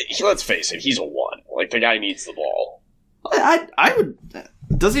 let's face it, he's a 1. Like, the guy needs the ball. I would.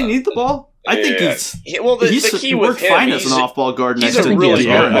 Does he need the ball? I think he's. The key with him, fine as an off-ball guard. He's a really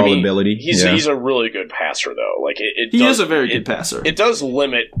good ability. He's a really good passer, though. Like he is a very good passer. It does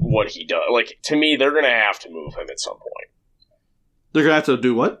limit what he does. Like, to me, they're going to have to move him at some point. They're going to have to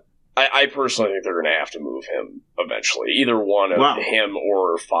do what? I personally think they're going to have to move him eventually. Either one of him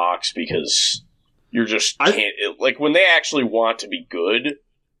or Fox, because you're just can't. When they actually want to be good,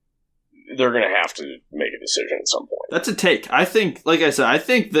 they're going to have to make a decision at some point. That's a take. I think, like I said,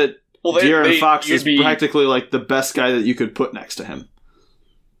 that De'Aaron Fox is practically like the best guy that you could put next to him.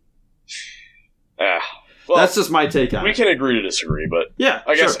 That's just my take on it. We can agree to disagree, but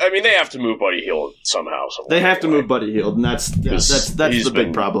I guess they have to move Buddy Hield somehow. They have to move Buddy Hield, and that's the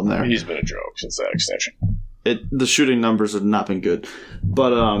big problem there. He's been a joke since that extension. The shooting numbers have not been good,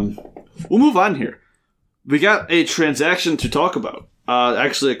 but we'll move on here. We got a transaction to talk about.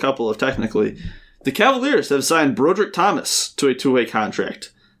 Actually, a couple of technically. The Cavaliers have signed Broderick Thomas to a 2-way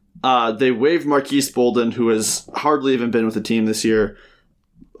contract. They waived Marquise Bolden, who has hardly even been with the team this year.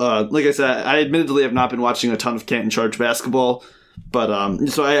 Like I said, I admittedly have not been watching a ton of Canton Charge basketball, but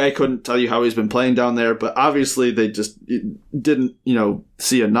so I couldn't tell you how he's been playing down there. But obviously, they just didn't,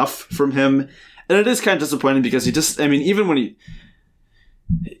 see enough from him, and it is kind of disappointing because even when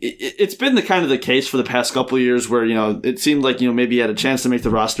it's been the case for the past couple of years where it seemed like maybe he had a chance to make the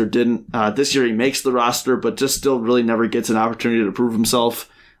roster, didn't. This year he makes the roster, but just still really never gets an opportunity to prove himself.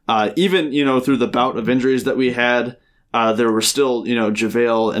 Even through the bout of injuries that we had. There were still,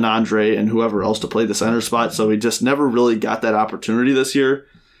 JaVale and Andre and whoever else to play the center spot, so he just never really got that opportunity this year.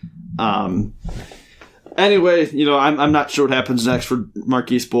 Anyway, I'm not sure what happens next for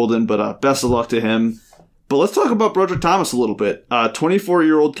Marquise Bolden, but best of luck to him. But let's talk about Broderick Thomas a little bit.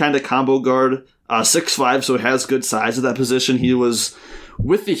 24-year-old kind of combo guard, 6'5", so he has good size at that position. He was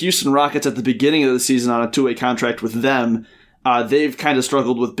with the Houston Rockets at the beginning of the season on a 2-way contract with them. They've kind of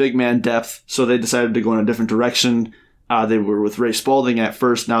struggled with big man depth, so they decided to go in a different direction. They were with Ray Spalding at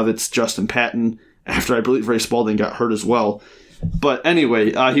first. Now that's Justin Patton, after I believe Ray Spalding got hurt as well. But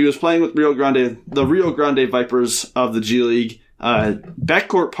anyway, he was playing with the Rio Grande Vipers of the G League,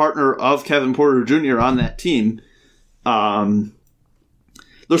 backcourt partner of Kevin Porter Jr. on that team.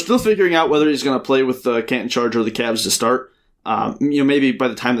 they're still figuring out whether he's going to play with the Canton Charge or the Cavs to start. Maybe by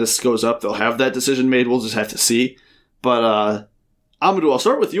the time this goes up, they'll have that decision made. We'll just have to see. But Amadou, I'll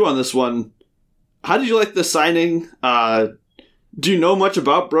start with you on this one. How did you like the signing? Do you know much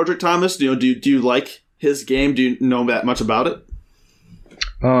about Broderick Thomas? Do you like his game? Do you know that much about it?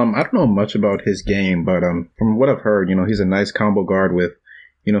 I don't know much about his game, but from what I've heard, he's a nice combo guard with,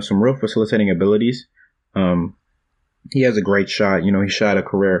 some real facilitating abilities. He has a great shot. He shot a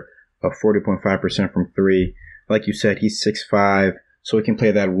career of 40.5% from three. Like you said, he's 6'5", so he can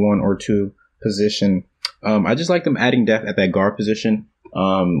play that 1 or 2 position. I just like them adding depth at that guard position.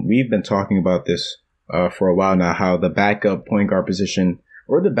 We've been talking about this for a while now, how the backup point guard position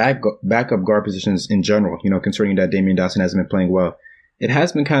or the backup guard positions in general, considering that Damian Dotson hasn't been playing well, it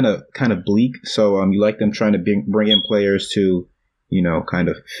has been kind of bleak. So you like them trying to bring in players to, kind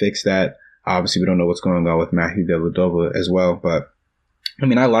of fix that. Obviously, we don't know what's going on with Matthew Dellavedova as well, but I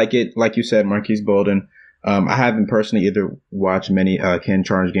mean, I like it. Like you said, Marquise Bolden. I haven't personally either watched many Canton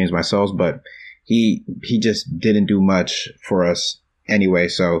Charge games myself, but he just didn't do much for us anyway.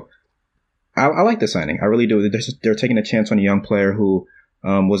 So I like the signing. I really do. They're taking a chance on a young player who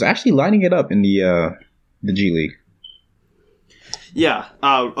was actually lining it up in the G League. Yeah,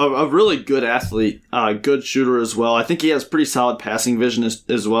 a really good athlete, good shooter as well. I think he has pretty solid passing vision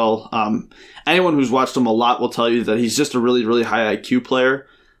as well. Anyone who's watched him a lot will tell you that he's just a really, really high IQ player.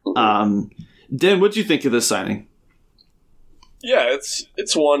 Dan, what do you think of this signing? Yeah,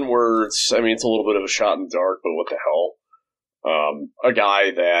 it's one where it's a little bit of a shot in the dark, but what the hell? A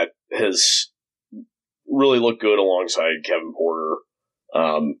guy that has really looked good alongside Kevin Porter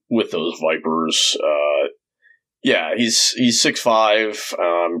with those Vipers. Yeah, he's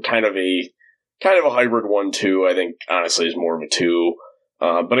 6'5", kind of a hybrid 1-2. I think honestly is more of a 2,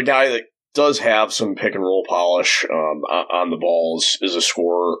 but a guy that does have some pick and roll polish on the balls, is a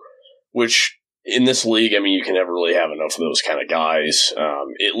scorer, which in this league, you can never really have enough of those kind of guys.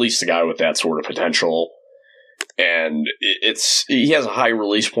 At least a guy with that sort of potential, and he has a high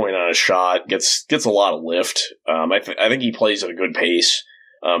release point on his shot, gets a lot of lift. I think he plays at a good pace.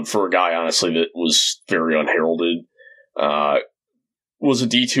 For a guy, honestly, that was very unheralded, was a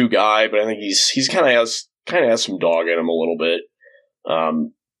D2 guy, but I think he's kind of has some dog in him a little bit.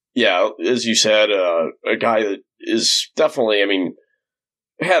 Yeah, as you said, a guy that is definitely,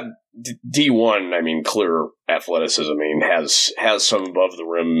 had D1, clear athleticism. Has some above the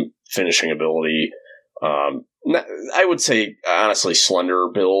rim finishing ability. I would say honestly slender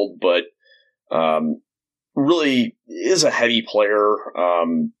build, but really is a heady player,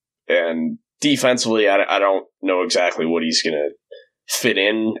 and defensively, I don't know exactly what he's going to fit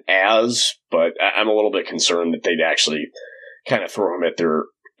in as, but I'm a little bit concerned that they'd actually kind of throw him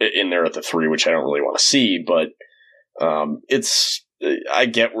in there at the 3, which I don't really want to see, but I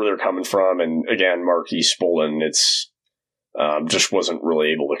get where they're coming from, and again, Marquise Bolden, just wasn't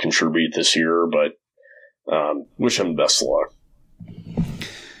really able to contribute this year, but wish him the best of luck.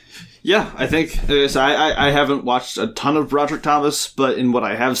 Yeah, I think I haven't watched a ton of Broderick Thomas, but in what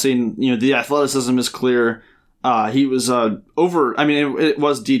I have seen, the athleticism is clear. He was over. It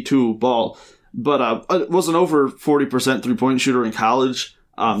was D2 ball, but it was an over 40% 3-point shooter in college.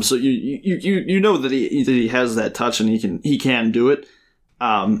 So you know that he has that touch and he can do it.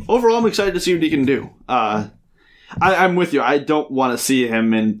 Overall, I'm excited to see what he can do. I'm with you. I don't want to see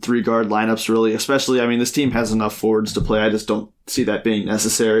him in 3-guard lineups, really, especially, this team has enough forwards to play. I just don't see that being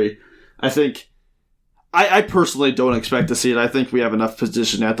necessary. I think, I personally don't expect to see it. I think we have enough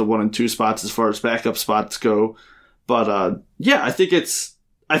position at the 1 and 2 spots as far as backup spots go. But, yeah, I think it's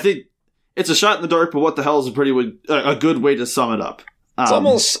a shot in the dark, but what the hell is a good way to sum it up. It's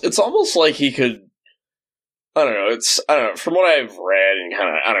almost like he could, I don't know, from what I've read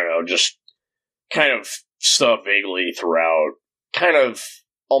and just kind of stuff vaguely throughout, kind of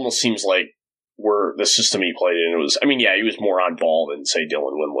almost seems like where the system he played in was, he was more on ball than, say,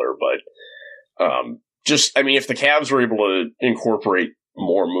 Dylan Windler, but if the Cavs were able to incorporate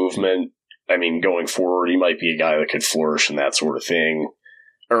more movement, going forward, he might be a guy that could flourish in that sort of thing,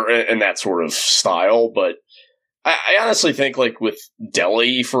 or in that sort of style, but I honestly think, like, with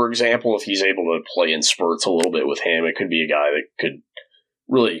Delly, for example, if he's able to play in spurts a little bit with him, it could be a guy that could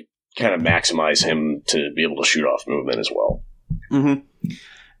really kind of maximize him to be able to shoot off movement as well. Mm-hmm.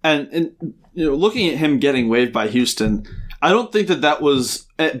 And looking at him getting waived by Houston, I don't think that was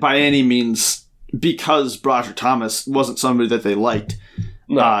by any means because Broderick Thomas wasn't somebody that they liked.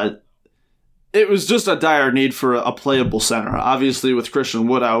 No. It was just a dire need for a playable center. Obviously, with Christian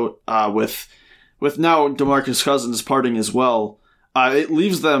Wood out, with now DeMarcus Cousins parting as well, it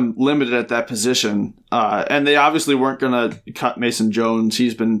leaves them limited at that position. And they obviously weren't going to cut Mason Jones.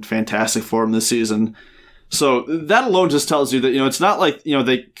 He's been fantastic for them this season. So that alone just tells you that, it's not like,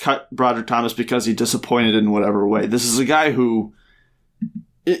 they cut Broderick Thomas because he disappointed in whatever way. This is a guy who,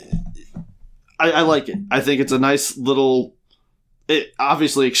 I like it. I think it's a nice little,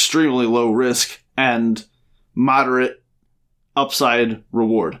 obviously extremely low risk and moderate upside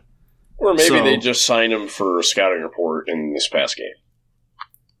reward. Or maybe they just signed him for a scouting report in this past game.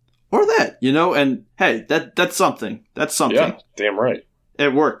 Or that, and hey, that's something. That's something. Yeah, damn right.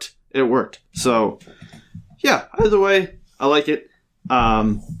 It worked. So, yeah, either way, I like it.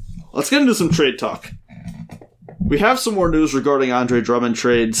 Let's get into some trade talk. We have some more news regarding Andre Drummond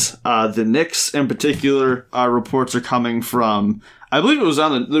trades. The Knicks, in particular, reports are coming from, I believe it was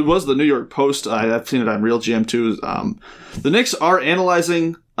the New York Post. I've seen it on Real GM too. The Knicks are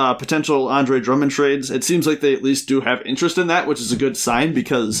analyzing potential Andre Drummond trades. It seems like they at least do have interest in that, which is a good sign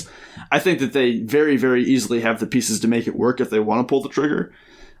because I think that they very, very easily have the pieces to make it work if they want to pull the trigger.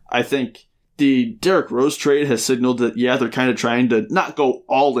 I think the Derrick Rose trade has signaled that, they're kind of trying to not go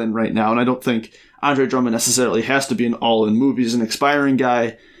all in right now, and I don't think Andre Drummond necessarily has to be an all-in move. He's an expiring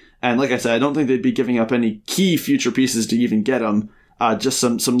guy, and like I said, I don't think they'd be giving up any key future pieces to even get him. Just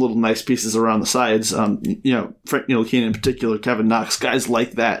some little nice pieces around the sides. Frank Ntilikina in particular, Kevin Knox, guys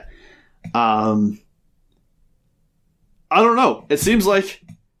like that. I don't know. It seems like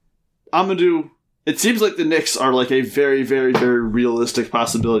It seems like the Knicks are like a very, very, very realistic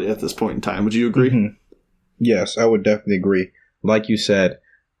possibility at this point in time. Would you agree? Mm-hmm. Yes, I would definitely agree. Like you said,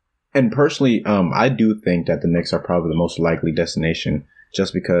 and personally, I do think that the Knicks are probably the most likely destination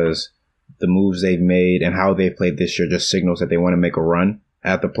just because the moves they've made and how they played this year just signals that they want to make a run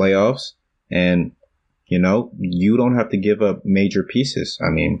at the playoffs. And, you don't have to give up major pieces. I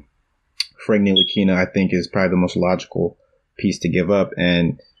mean, Frank Ntilikina, I think, is probably the most logical piece to give up.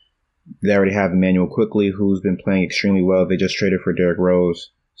 And they already have Emmanuel Quickley, who's been playing extremely well. They just traded for Derrick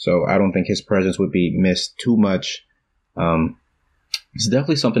Rose. So I don't think his presence would be missed too much. It's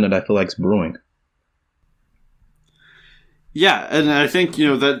definitely something that I feel like is brewing. Yeah, and I think,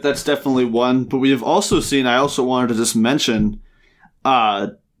 that's definitely one. But we have also seen, I also wanted to just mention,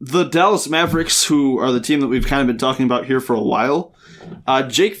 the Dallas Mavericks, who are the team that we've kind of been talking about here for a while.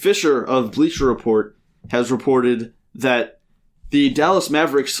 Jake Fisher of Bleacher Report has reported that the Dallas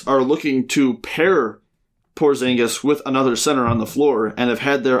Mavericks are looking to pair Porzingis with another center on the floor and have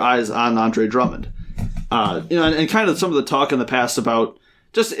had their eyes on Andre Drummond. And kind of some of the talk in the past about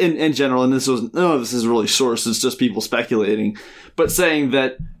just in general, and this is really sourced, it's just people speculating, but saying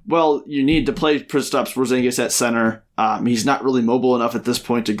that, well, you need to play Kristaps Porzingis at center. He's not really mobile enough at this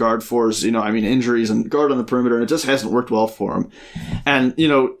point to guard for his, injuries and guard on the perimeter, and it just hasn't worked well for him. And,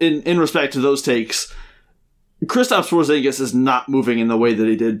 in respect to those takes, Kristaps Porzingis is not moving in the way that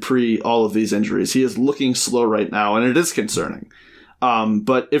he did pre all of these injuries. He is looking slow right now, and it is concerning.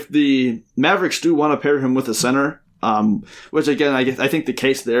 But if the Mavericks do want to pair him with a center, which again, I think the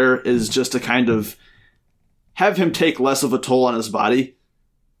case there is just to kind of have him take less of a toll on his body,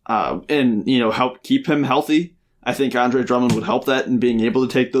 and, help keep him healthy. I think Andre Drummond would help that in being able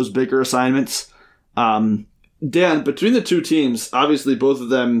to take those bigger assignments. Dan, between the two teams, obviously both of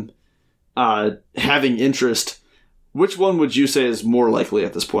them having interest, which one would you say is more likely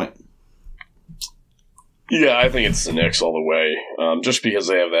at this point? Yeah, I think it's the Knicks all the way, just because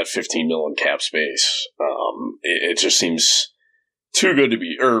they have that $15 million cap space. It just seems too good to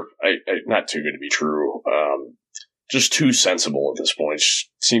be, not too good to be true. Just too sensible at this point. It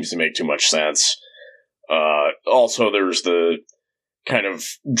seems to make too much sense. Also, there's the kind of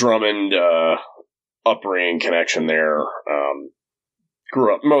Drummond upbringing connection there.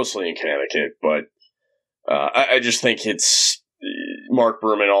 Grew up mostly in Connecticut, but I just think it's Mark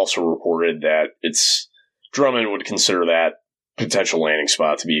Berman also reported that Drummond would consider that potential landing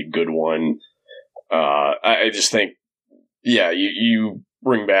spot to be a good one. I just think, you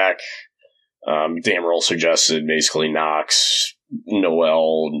bring back, Damrell suggested basically Knox,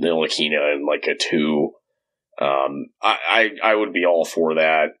 Noel, Ntilikina, and like a 2. I would be all for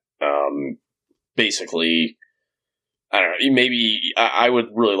that. Basically, I don't know, maybe I would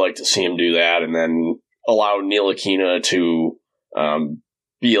really like to see him do that and then allow Ntilikina to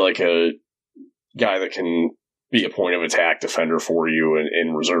be like a guy that can be a point of attack defender for you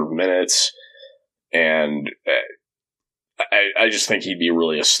in reserve minutes. And I just think he'd be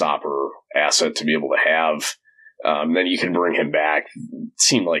really a stopper asset to be able to have. Then you can bring him back. It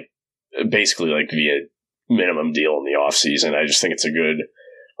seemed like basically like via minimum deal in the offseason. I just think it's a good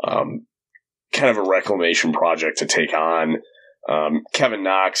kind of a reclamation project to take on. Kevin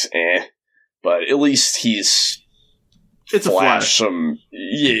Knox, but at least he's It's a flash flash. some.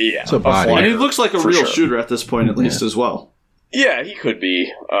 Yeah. It's a body. And he looks like a for real sure. shooter at this point, at least, as well. Yeah, he could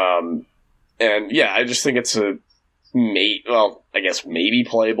be. And yeah, I just think it's I guess maybe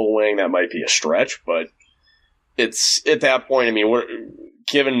playable wing. That might be a stretch, but it's at that point. I mean,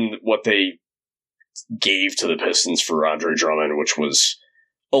 given what they gave to the Pistons for Andre Drummond, which was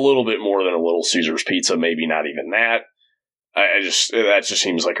a little bit more than a Little Caesars pizza, maybe not even that. That just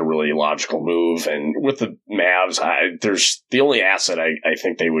seems like a really logical move. And with the Mavs, there's the only asset I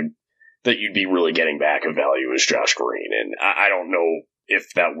think that you'd be really getting back of value is Josh Green, and I don't know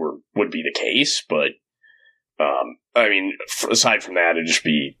if that would be the case, but I mean, aside from that, it'd just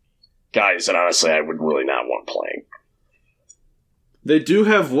be guys that honestly I would really not want playing. They do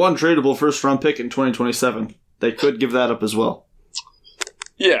have one tradable first-round pick in 2027. They could give that up as well.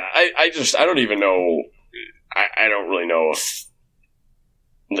 Yeah, I don't even know. I don't really know if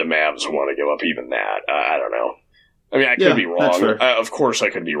the Mavs want to give up even that. I don't know. I mean, I could be wrong. Of course, I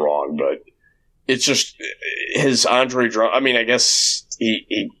could be wrong, but it's just his Andre Drummond. I mean, I guess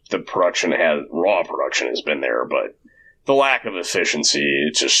the raw production has been there, but the lack of efficiency,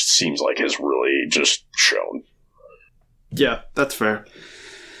 it just seems like has really just shown. Yeah, that's fair.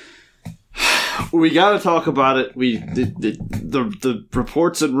 We got to talk about it. The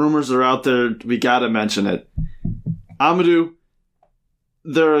reports and rumors are out there. We got to mention it. Amadou,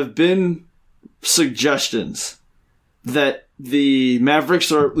 there have been suggestions that the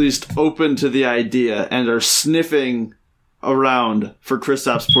Mavericks are at least open to the idea and are sniffing around for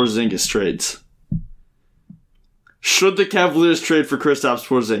Kristaps Porzingis trades. Should the Cavaliers trade for Kristaps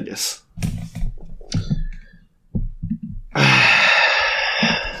Porzingis?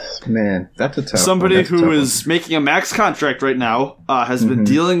 Man, that's a tough Somebody one. who is making a max contract right now, has been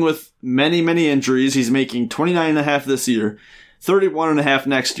dealing with many, many injuries. He's making $29.5 this year, $31.5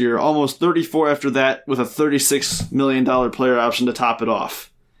 next year, almost $34 after that, with a $36 million player option to top it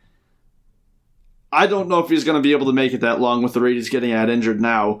off. I don't know if he's going to be able to make it that long with the rate he's getting at injured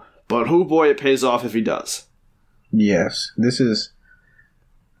now, but oh boy, it pays off if he does. Yes, this is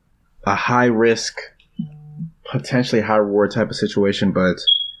a high risk, potentially high reward type of situation, but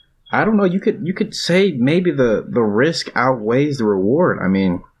I don't know. You could say maybe the risk outweighs the reward. I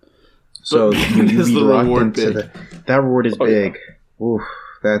mean, so is the reward big? That reward is big. Yeah. Oof,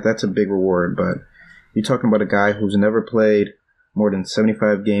 that's a big reward. But you're talking about a guy who's never played more than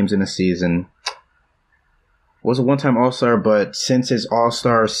 75 games in a season. Was a one-time All-Star, but since his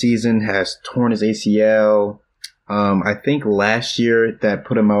All-Star season has torn his ACL. I think last year that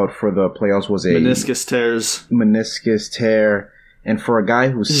put him out for the playoffs was a meniscus tear. And for a guy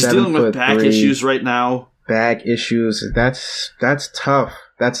who's he's 7 dealing foot with back 3, issues right now. Back issues. That's tough.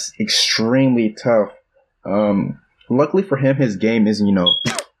 That's extremely tough. Luckily for him, his game isn't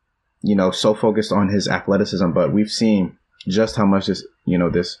so focused on his athleticism. But we've seen just how much this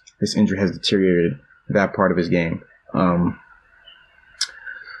injury has deteriorated that part of his game.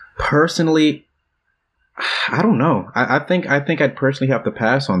 Personally, I don't know. I think I'd personally have to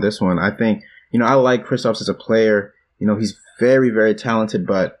pass on this one. I think I like Kristaps as a player. He's very, very talented,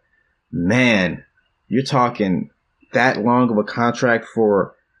 but man, you're talking that long of a contract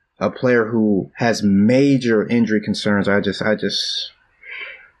for a player who has major injury concerns. I don't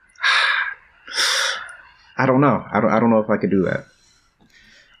know. I don't know if I could do that.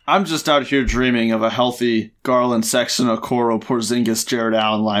 I'm just out here dreaming of a healthy Garland, Sexton, Okoro, Porzingis, Jared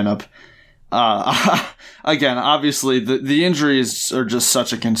Allen lineup. Again, obviously, the injuries are just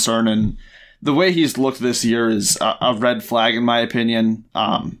such a concern, and the way he's looked this year is a red flag, in my opinion.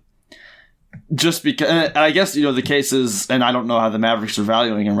 Just because, I guess, the case is, and I don't know how the Mavericks are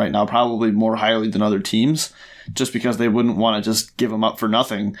valuing him right now, probably more highly than other teams, just because they wouldn't want to just give him up for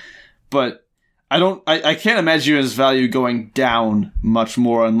nothing. But I can't imagine his value going down much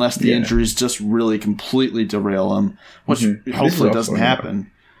more unless the injuries just really completely derail him, which hopefully doesn't happen.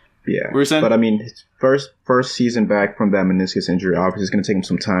 Yeah, what were you saying? But I mean, his first season back from that meniscus injury, obviously, it's going to take him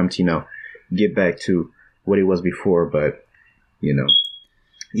some time to get back to what he was before. But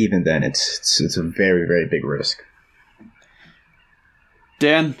even then, it's a very, very big risk.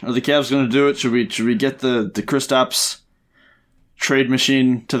 Dan, are the Cavs going to do it? Should we get the Kristaps trade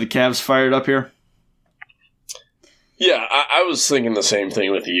machine to the Cavs fired up here? Yeah, I was thinking the same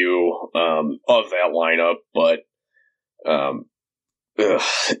thing with you of that lineup, but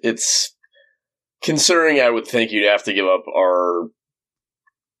it's considering I would think you'd have to give up our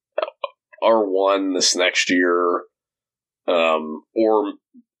R1 this next year, or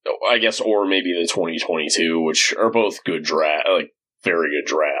maybe the 2022, which are both good very good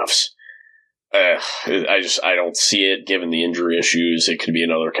drafts. I don't see it given the injury issues. It could be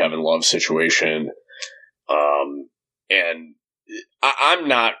another Kevin Love situation. And I'm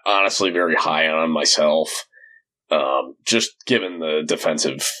not honestly very high on him myself, just given the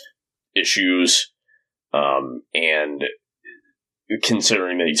defensive issues, and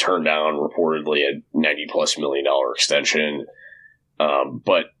considering that he turned down reportedly a $90+ million extension.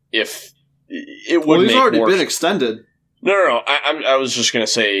 But if it would, he's already been extended. No. I was just going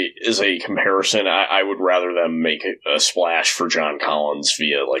to say, as a comparison, I would rather them make a splash for John Collins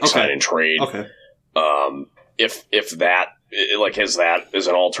via sign and trade. Okay. If that has that as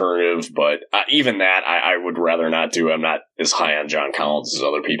an alternative, but even that I would rather not do. I'm not as high on John Collins as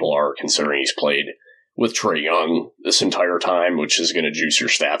other people are, considering he's played with Trae Young this entire time, which is going to juice your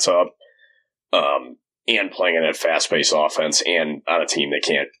stats up. And playing in a fast-paced offense and on a team that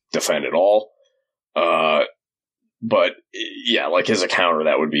can't defend at all. But yeah, as a counter,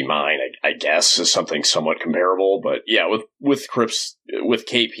 that would be mine, I guess, is something somewhat comparable. But yeah, with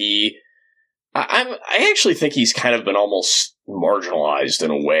KP, I actually think he's kind of been almost marginalized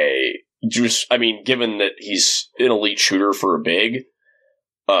in a way. Given that he's an elite shooter for a big,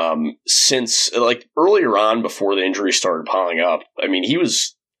 since earlier on before the injury started piling up, he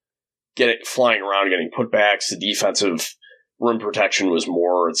was flying around, getting putbacks. The defensive rim protection was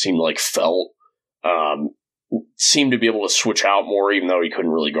more, it seemed felt. Seemed to be able to switch out more, even though he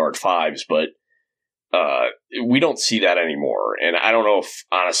couldn't really guard fives. But we don't see that anymore. And I don't know if,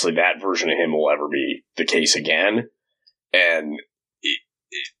 honestly, that version of him will ever be the case again. And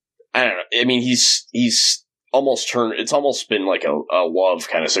I don't know. He's almost turned, it's almost been like a Love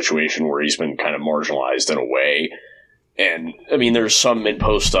kind of situation where he's been kind of marginalized in a way. And, there's some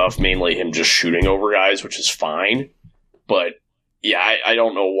mid-post stuff, mainly him just shooting over guys, which is fine. But, yeah, I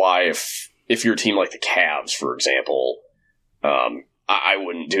don't know why if you're a team like the Cavs, for example, I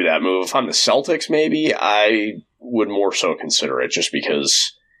wouldn't do that move. If I'm the Celtics, maybe, I would more so consider it, just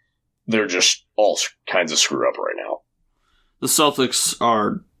because they're just all kinds of screwed up right now. The Celtics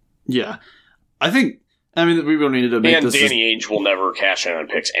are, yeah. I think, we don't need to make and this... And Danny Ainge will never cash in on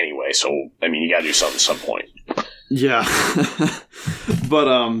picks anyway, so, you gotta do something at some point. Yeah.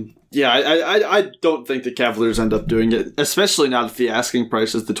 But, yeah, I don't think the Cavaliers end up doing it, especially not if the asking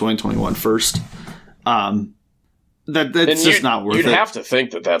price is the 2021 first. That's just not worth it. You'd have to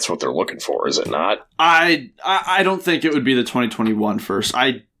think that that's what they're looking for, is it not? I don't think it would be the 2021 first.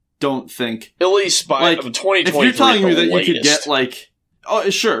 I don't think. At least by 2023. If you're telling me that you could get oh,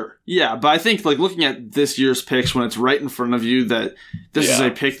 sure. Yeah, but I think looking at this year's picks when it's right in front of you that this is a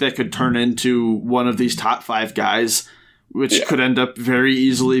pick that could turn into one of these top 5 guys, which could end up very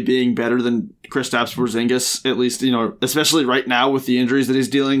easily being better than Kristaps Porzingis, at least, especially right now with the injuries that he's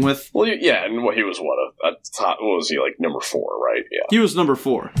dealing with. Well, yeah, and he was a top, what was he, number 4, right? Yeah. He was number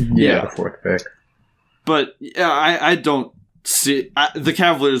 4. Yeah, the 4th pick. But, yeah, I don't see... the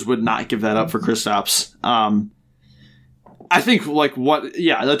Cavaliers would not give that up for Kristaps. I think,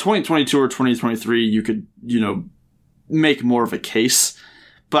 the 2022 or 2023, you could, make more of a case.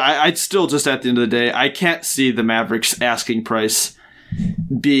 But I'd still, just at the end of the day, I can't see the Mavericks' asking price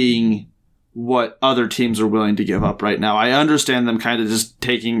being what other teams are willing to give up right now. I understand them kind of just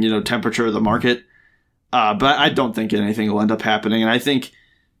taking, temperature of the market. But I don't think anything will end up happening. And I think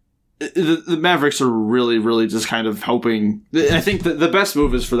the Mavericks are really, really just kind of hoping. I think the best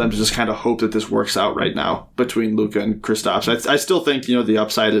move is for them to just kind of hope that this works out right now between Luka and Kristaps. I still think, the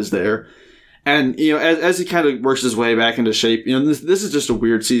upside is there. And, as he kind of works his way back into shape, this is just a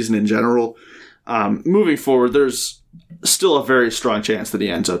weird season in general. Moving forward, there's still a very strong chance that he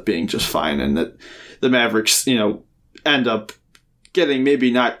ends up being just fine and that the Mavericks, end up getting maybe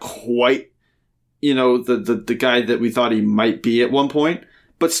not quite, the guy that we thought he might be at one point,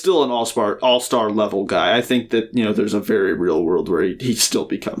 but still an all-star level guy. I think that, there's a very real world where he still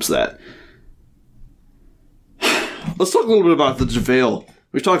becomes that. Let's talk a little bit about the JaVale.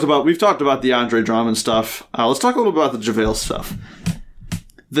 We've talked about the Andre Drummond stuff. Let's talk a little bit about the JaVale stuff.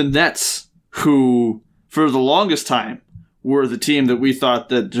 The Nets, who for the longest time were the team that we thought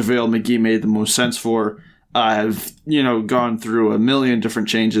that JaVale McGee made the most sense for, have gone through a million different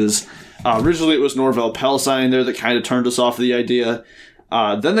changes. Originally, it was Norvel Pelle signing there that kind of turned us off the idea.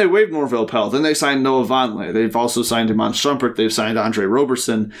 Then they waived Norvel Pelle. Then they signed Noah Vonleh. They've also signed Iman Shumpert. They've signed Andre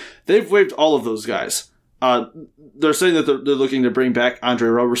Roberson. They've waived all of those guys. They're saying that they're looking to bring back Andre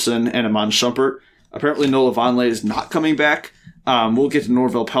Roberson and Iman Shumpert. Apparently, Noah Vonleh is not coming back. We'll get to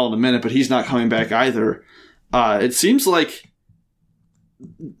Norvel Pelle in a minute, but he's not coming back either. It seems like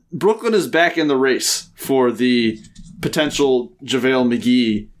Brooklyn is back in the race for the potential JaVale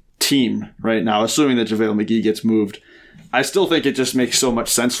McGee team right now, assuming that JaVale McGee gets moved. I still think it just makes so much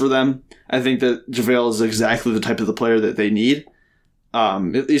sense for them. I think that JaVale is exactly the type of the player that they need.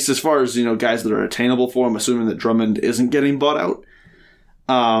 At least as far as, guys that are attainable for him, assuming that Drummond isn't getting bought out.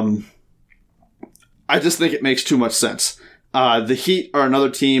 I just think it makes too much sense. The Heat are another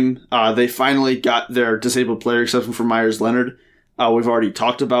team. They finally got their disabled player exception for Myers Leonard. We've already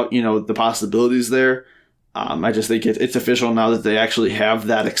talked about, the possibilities there. I just think it's official now that they actually have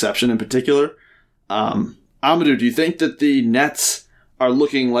that exception in particular. Amadou, do you think that the Nets are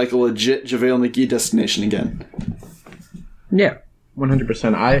looking like a legit JaVale McGee destination again? Yeah,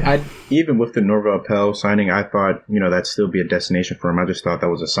 100%. I even with the Norvel Pelle signing, I thought, that'd still be a destination for him. I just thought that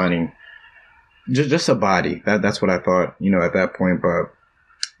was a signing, just a body. That's what I thought, at that point. But,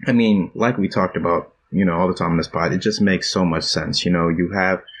 I mean, like we talked about, all the time in this pod, it just makes so much sense. You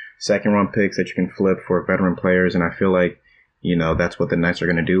have second-round picks that you can flip for veteran players, and I feel like, that's what the Nets are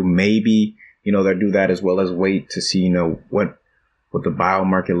going to do. Maybe, they'll do that as well as wait to see, what the buyout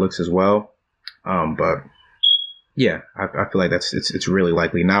market looks as well. But yeah, I feel like it's really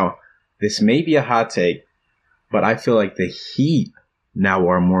likely. Now, this may be a hot take, but I feel like the Heat now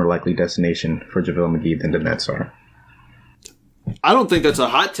are a more likely destination for JaVale McGee than the Nets are. I don't think that's a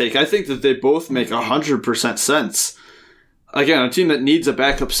hot take. I think that they both make 100% sense. Again, a team that needs a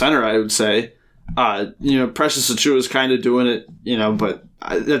backup center, I would say. Precious Achiuwa is kind of doing it, but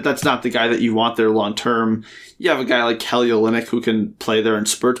that's not the guy that you want there long term. You have a guy like Kelly Olynyk who can play there in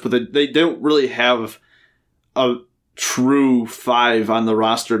spurts, but they don't really have a true 5 on the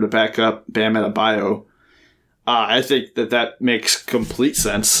roster to back up Bam Adebayo. I think that makes complete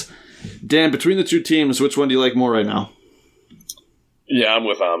sense. Dan, between the two teams, which one do you like more right now? Yeah, I'm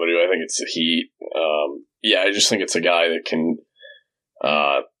with Amadou. I think it's the Heat. I just think it's a guy that can.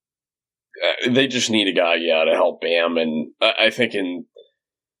 They just need a guy, to help Bam, and I think in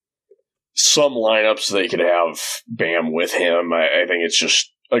some lineups they could have Bam with him. I think it's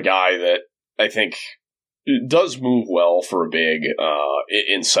just a guy that I think does move well for a big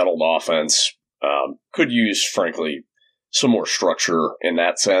in settled offense. Could use, frankly, some more structure in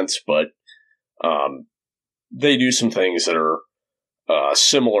that sense, but they do some things that are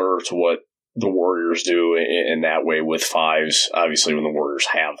similar to what the Warriors do in that way with 5s, obviously when the Warriors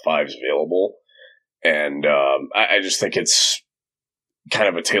have 5s available. And I just think it's kind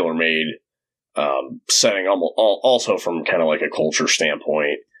of a tailor-made setting, also from kind of like a culture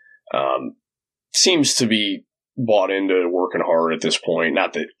standpoint. Seems to be bought into working hard at this point.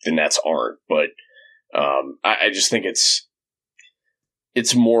 Not that the Nets aren't, but I just think it's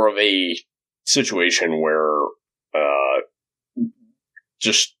more of a situation where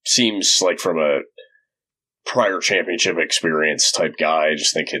just seems like from a prior championship experience type guy. I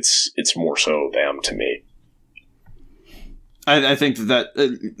just think it's more so them to me. I think that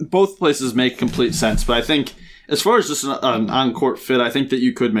both places make complete sense, but I think as far as just an on-court fit, I think that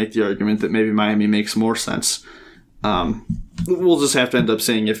you could make the argument that maybe Miami makes more sense. We'll just have to end up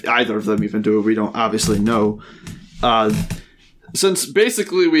seeing if either of them even do it. We don't obviously know. Since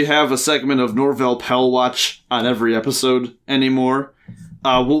basically we have a segment of Norvel Pelle Watch on every episode anymore,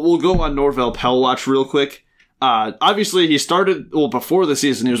 we'll go on Norvel Pelle Watch real quick. Obviously, he started, before the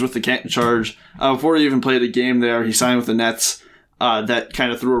season, he was with the Canton Charge. Before he even played a game there, he signed with the Nets. That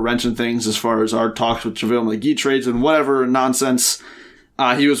kind of threw a wrench in things as far as our talks with JaVale McGee trades and whatever nonsense.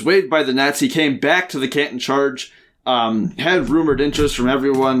 He was waived by the Nets. He came back to the Canton Charge. Had rumored interest from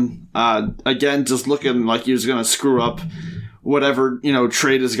everyone. Again, just looking like he was going to screw up whatever,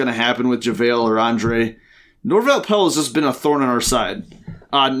 trade is going to happen with JaVale or Andre. Norvel Pelle has just been a thorn in our side.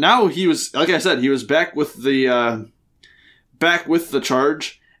 Now he was, like I said, he was back with the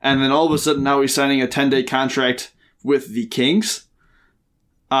Charge, and then all of a sudden now he's signing a 10-day contract with the Kings.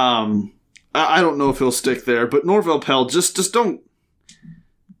 I don't know if he'll stick there, but Norvel Pelle, just don't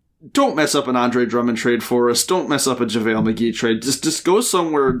mess up an Andre Drummond trade for us. Don't mess up a JaVale McGee trade. Just go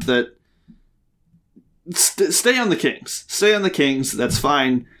somewhere that stay on the Kings. Stay on the Kings. That's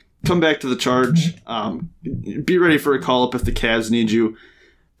fine. Come back to the Charge. Be ready for a call up if the Cavs need you.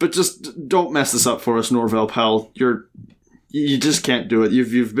 But just don't mess this up for us, Norvel Pelle. You just can't do it.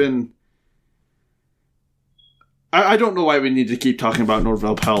 You've been. I don't know why we need to keep talking about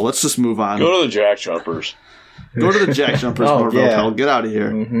Norvel Pelle. Let's just move on. Go to the Jack Jumpers. Go to the Jack Jumpers, Norvel Pelle. Get out of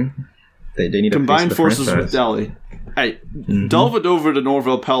here. Mm-hmm. They need to combine forces with Delhi. Hey, Delva over to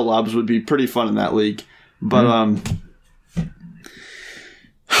Norvel Pelle lobs would be pretty fun in that league. But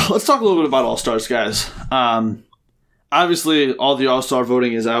let's talk a little bit about All-Stars, guys. Obviously, all the All-Star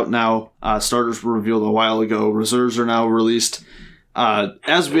voting is out now. Starters were revealed a while ago. Reserves are now released.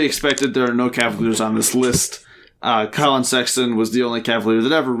 As we expected, there are no Cavaliers on this list. Colin Sexton was the only Cavalier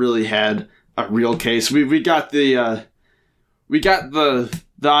that ever really had a real case. We got the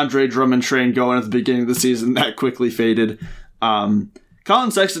Andre Drummond train going at the beginning of the season. That quickly faded.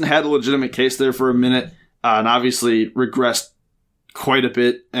 Colin Sexton had a legitimate case there for a minute, and obviously regressed quite a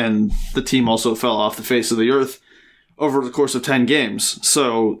bit, and the team also fell off the face of the earth over the course of 10 games.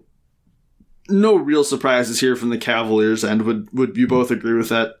 So no real surprises here from the Cavaliers, and would you both agree with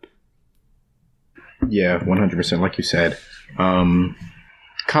that? Yeah, 100%. Like you said,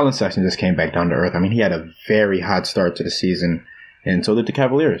 Colin Sexton just came back down to earth. I mean, he had a very hot start to the season, and so did the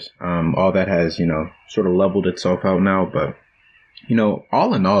Cavaliers. All that has, sort of leveled itself out now. But,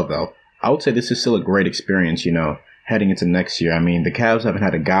 all in all, though, I would say this is still a great experience, heading into next year. I mean, the Cavs haven't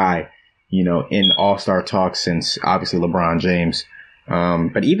had a guy, in All-Star talk since, obviously, LeBron James.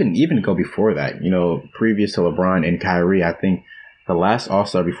 But even go before that, previous to LeBron and Kyrie, I think the last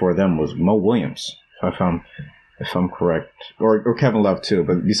All-Star before them was Mo Williams, if I'm correct, or Kevin Love too.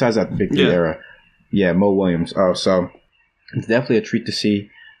 But besides that big era, Mo Williams. Oh, so it's definitely a treat to see.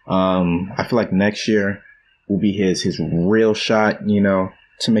 I feel like next year will be his real shot, to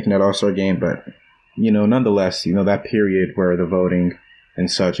making that All-Star game. But nonetheless, that period where the voting and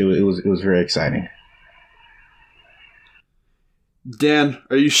such, it was very exciting. Dan,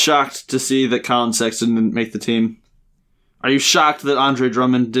 are you shocked to see that Colin Sexton didn't make the team? Are you shocked that Andre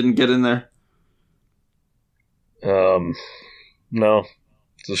Drummond didn't get in there? No.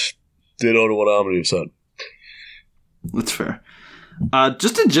 Just ditto to what Amadou said. That's fair.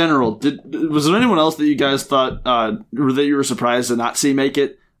 Just in general, was there anyone else that you guys thought that you were surprised to not see make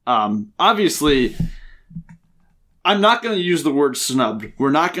it? Obviously, I'm not going to use the word snubbed.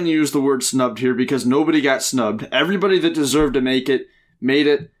 We're not going to use the word snubbed here because nobody got snubbed. Everybody that deserved to make it made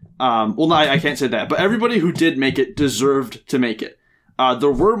it. No, I can't say that, but everybody who did make it deserved to make it.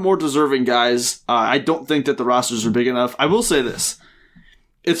 There were more deserving guys. I don't think that the rosters are big enough. I will say this.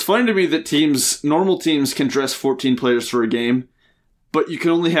 It's funny to me that normal teams can dress 14 players for a game, but you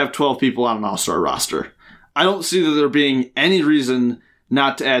can only have 12 people on an all-star roster. I don't see that there being any reason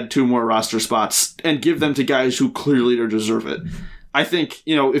not to add 2 more roster spots and give them to guys who clearly don't deserve it. I think,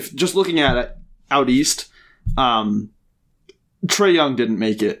 if just looking at it out east, Trae Young didn't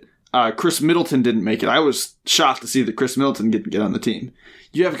make it. Chris Middleton didn't make it. I was shocked to see that Chris Middleton didn't get on the team.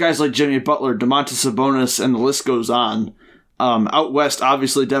 You have guys like Jimmy Butler, Domantas Sabonis, and the list goes on. Out west,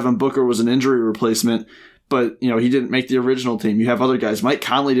 obviously, Devin Booker was an injury replacement, but he didn't make the original team. You have other guys. Mike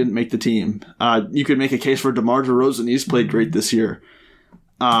Conley didn't make the team. You could make a case for DeMar DeRozan. He's played great this year.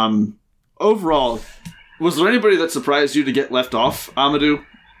 Overall, was there anybody that surprised you to get left off, Amadou?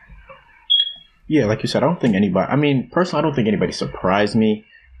 Yeah, like you said, personally, I don't think anybody surprised me.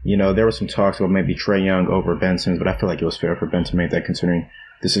 There were some talks about maybe Trae Young over Ben Simmons, but I feel like it was fair for Ben to make that considering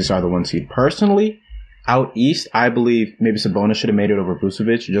this is the 1 seed. Personally, out east, I believe maybe Sabonis should have made it over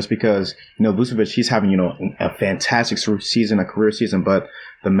Vucevic just because, Vucevic, he's having, a fantastic season, a career season, but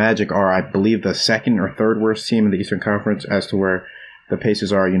the Magic are, I believe, the second or third worst team in the Eastern Conference as to where the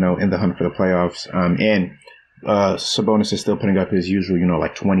Pacers are, in the hunt for the playoffs. And Sabonis is still putting up his usual,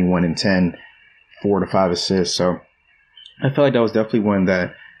 like 21 and 10, 4 to 5 assists. So I feel like that was definitely one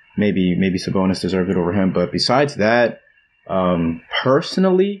that maybe Sabonis deserved it over him. But besides that,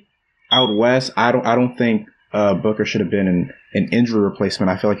 personally, out west, I don't think Booker should have been an injury replacement.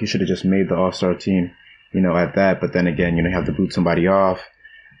 I feel like he should have just made the All-Star team, at that. But then again, you have to boot somebody off.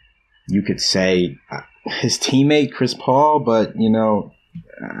 You could say his teammate Chris Paul, but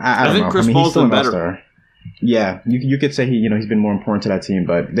I don't think know. Chris Paul's been better. All-Star. Yeah, you could say he's been more important to that team,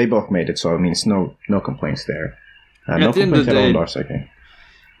 but they both made it, so it's no complaints there. At the end of the day,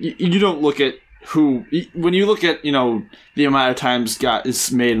 you don't look at when you look at the amount of times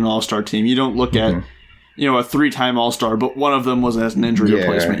is made an All-Star team. You don't look at a 3-time All-Star, but one of them was as an injury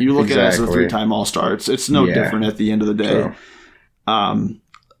replacement. You look at it as a 3-time All-Star. It's no different at the end of the day. True.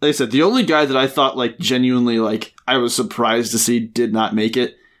 Like I said, the only guy that I thought genuinely I was surprised to see did not make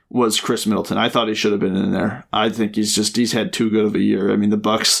it was Chris Middleton. I thought he should have been in there. I think he's had too good of a year. I mean, the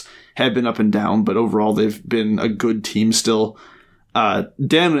Bucks have been up and down, but overall they've been a good team still.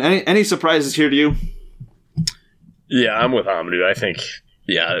 Dan, any surprises here to you? Yeah, I'm with Amadou. I think,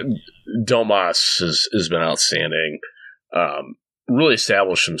 Domas has been outstanding. Really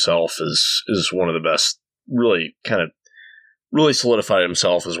established himself as one of the best, really solidified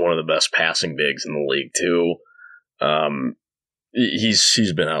himself as one of the best passing bigs in the league too.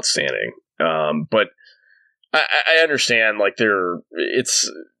 He's been outstanding. But I understand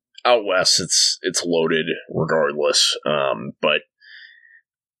it's out west, it's loaded regardless. But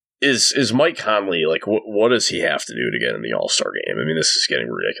is Mike Conley what does he have to do to get in the All-Star game? I mean, this is getting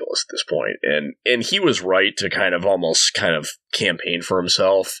ridiculous at this point. And he was right to kind of campaign for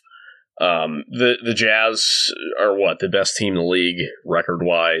himself. The Jazz are the best team in the league record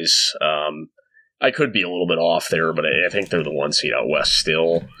wise. I could be a little bit off there, but I think they're the 1 seed out west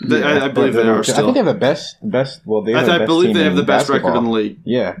still. I believe they are still. I think they have the best. Well, I believe they have the best record in the league.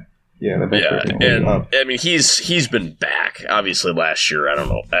 Yeah, the best record in the league. And I mean, he's been back. Obviously, last year, I don't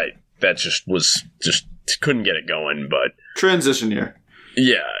know. That just couldn't get it going. But transition year.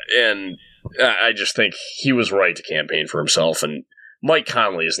 Yeah, and I just think he was right to campaign for himself. And Mike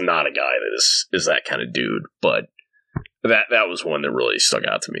Conley is not a guy that is that kind of dude, but that was one that really stuck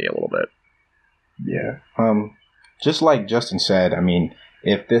out to me a little bit. Yeah. Just like Justin said, I mean,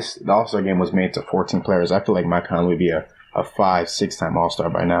 if the All-Star game was made to 14 players, I feel like Mike Conley would be a 5-6-time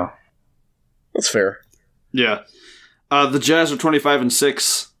All-Star by now. That's fair. Yeah. The Jazz are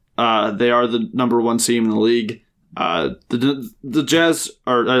 25-6. They are the number 1 team in the league. The Jazz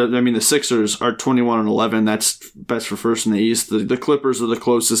are, the Sixers are 21-11. That's best for first in the East. The Clippers are the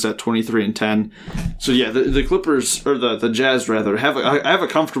closest at 23-10. So yeah, the Clippers, or the Jazz rather, have a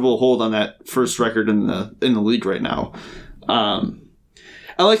comfortable hold on that first record in the league right now. And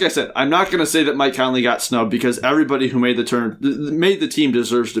like I said, I'm not going to say that Mike Conley got snubbed because everybody who made the team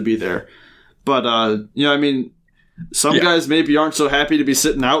deserves to be there. But some guys maybe aren't so happy to be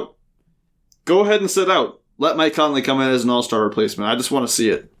sitting out. Go ahead and sit out. Let Mike Conley come in as an all-star replacement. I just want to see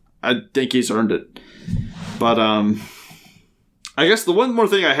it. I think he's earned it. But I guess the one more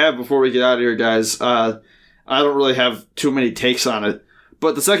thing I have before we get out of here, guys, I don't really have too many takes on it.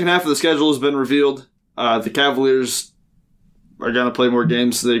 But the second half of the schedule has been revealed. The Cavaliers are going to play more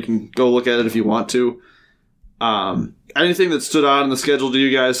games, so they can go look at it if you want to. Anything that stood out in the schedule to you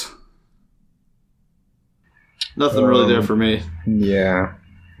guys? Nothing really there for me. Yeah.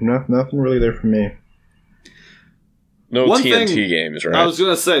 Nothing really there for me. No TNT games, right? I was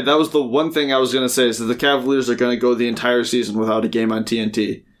going to say, that was the one thing I was going to say, is that the Cavaliers are going to go the entire season without a game on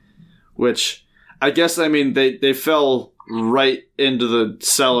TNT. Which, I guess, they fell right into the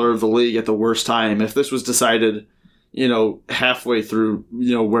cellar of the league at the worst time. If this was decided, halfway through,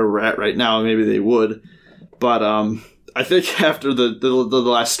 where we're at right now, maybe they would. But I think after the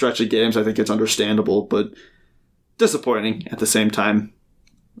last stretch of games, I think it's understandable, but disappointing at the same time.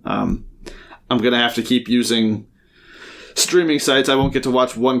 I'm going to have to keep using streaming sites. I won't get to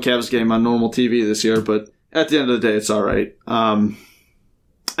watch one Cavs game on normal TV this year, but at the end of the day, it's all right.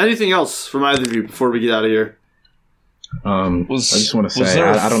 Anything else from either of you before we get out of here? I just want to say,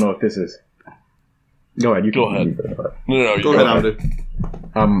 I don't know if this is... Go ahead. Go ahead. No, go ahead, Amadou.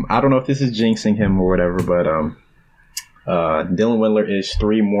 I don't know if this is jinxing him or whatever, but Dylan Windler is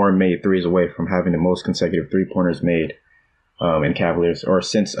 3 more made threes away from having the most consecutive three-pointers made in Cavaliers, or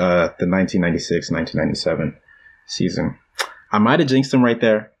since the 1996-1997 season. I might have jinxed him right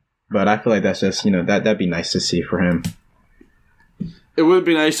there, but I feel like that's just, that'd be nice to see for him. It would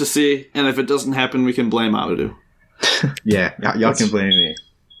be nice to see, and if it doesn't happen, we can blame Amadou. Yeah, y'all can blame me.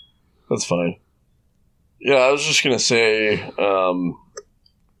 That's fine. Yeah, I was just going to say,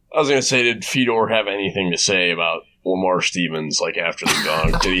 did Fedor have anything to say about Lamar Stevens, after the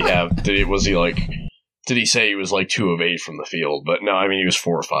gong? Did he say he was 2 of 8 from the field? But no, he was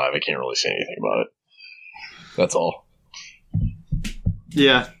 4 or 5. I can't really say anything about it. That's all.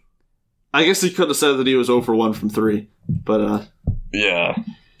 Yeah. I guess he could have said that he was 0 for 1 from 3, but Yeah,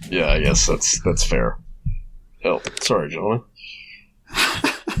 I guess that's fair. Oh, sorry, gentlemen.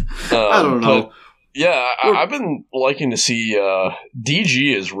 I don't know. But, yeah, I've been liking to see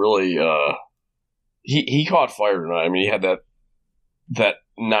DG is really he caught fire tonight. He had that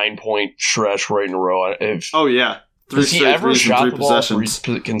 9-point stretch right in a row. Oh yeah. Has he ever shot the ball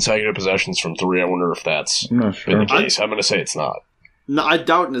 3 consecutive possessions from 3? I wonder if that's been the case. I'm going to say it's not. No, I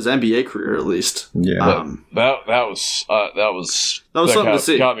doubt in his NBA career, at least. Yeah, that was something to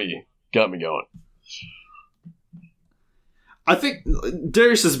see. Got me going. I think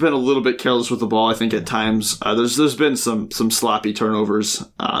Darius has been a little bit careless with the ball. I think at times there's been some sloppy turnovers,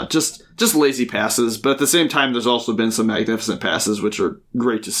 just lazy passes. But at the same time, there's also been some magnificent passes, which are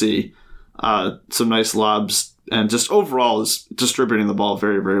great to see. Some nice lobs, and just overall is distributing the ball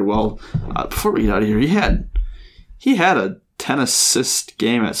very, very well. Before we get out of here, he had a 10 assist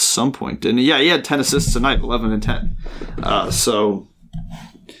game at some point, didn't he? Yeah, he had 10 assists tonight, 11 and 10. So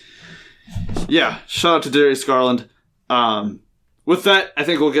yeah, shout out to Darius Garland. With that, I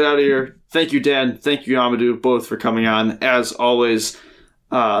think we'll get out of here. Thank you, Dan. Thank you, Amadou, both for coming on. As always,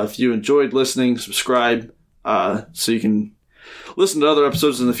 if you enjoyed listening, subscribe so you can listen to other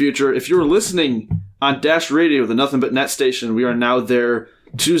episodes in the future. If you're listening on Dash Radio, the Nothing But Net station, we are now there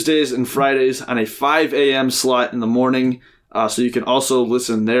Tuesdays and Fridays on a 5 a.m. slot in the morning. So you can also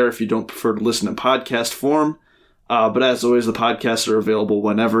listen there if you don't prefer to listen in podcast form. But as always, the podcasts are available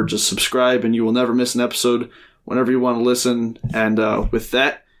whenever. Just subscribe and you will never miss an episode whenever you want to listen. And with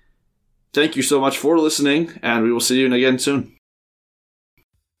that, Thank you so much for listening, and we will see you again soon.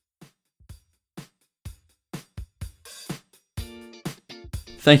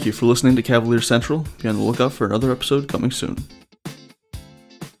 Thank you for listening to Cavalier Central. Be on the lookout for another episode coming soon.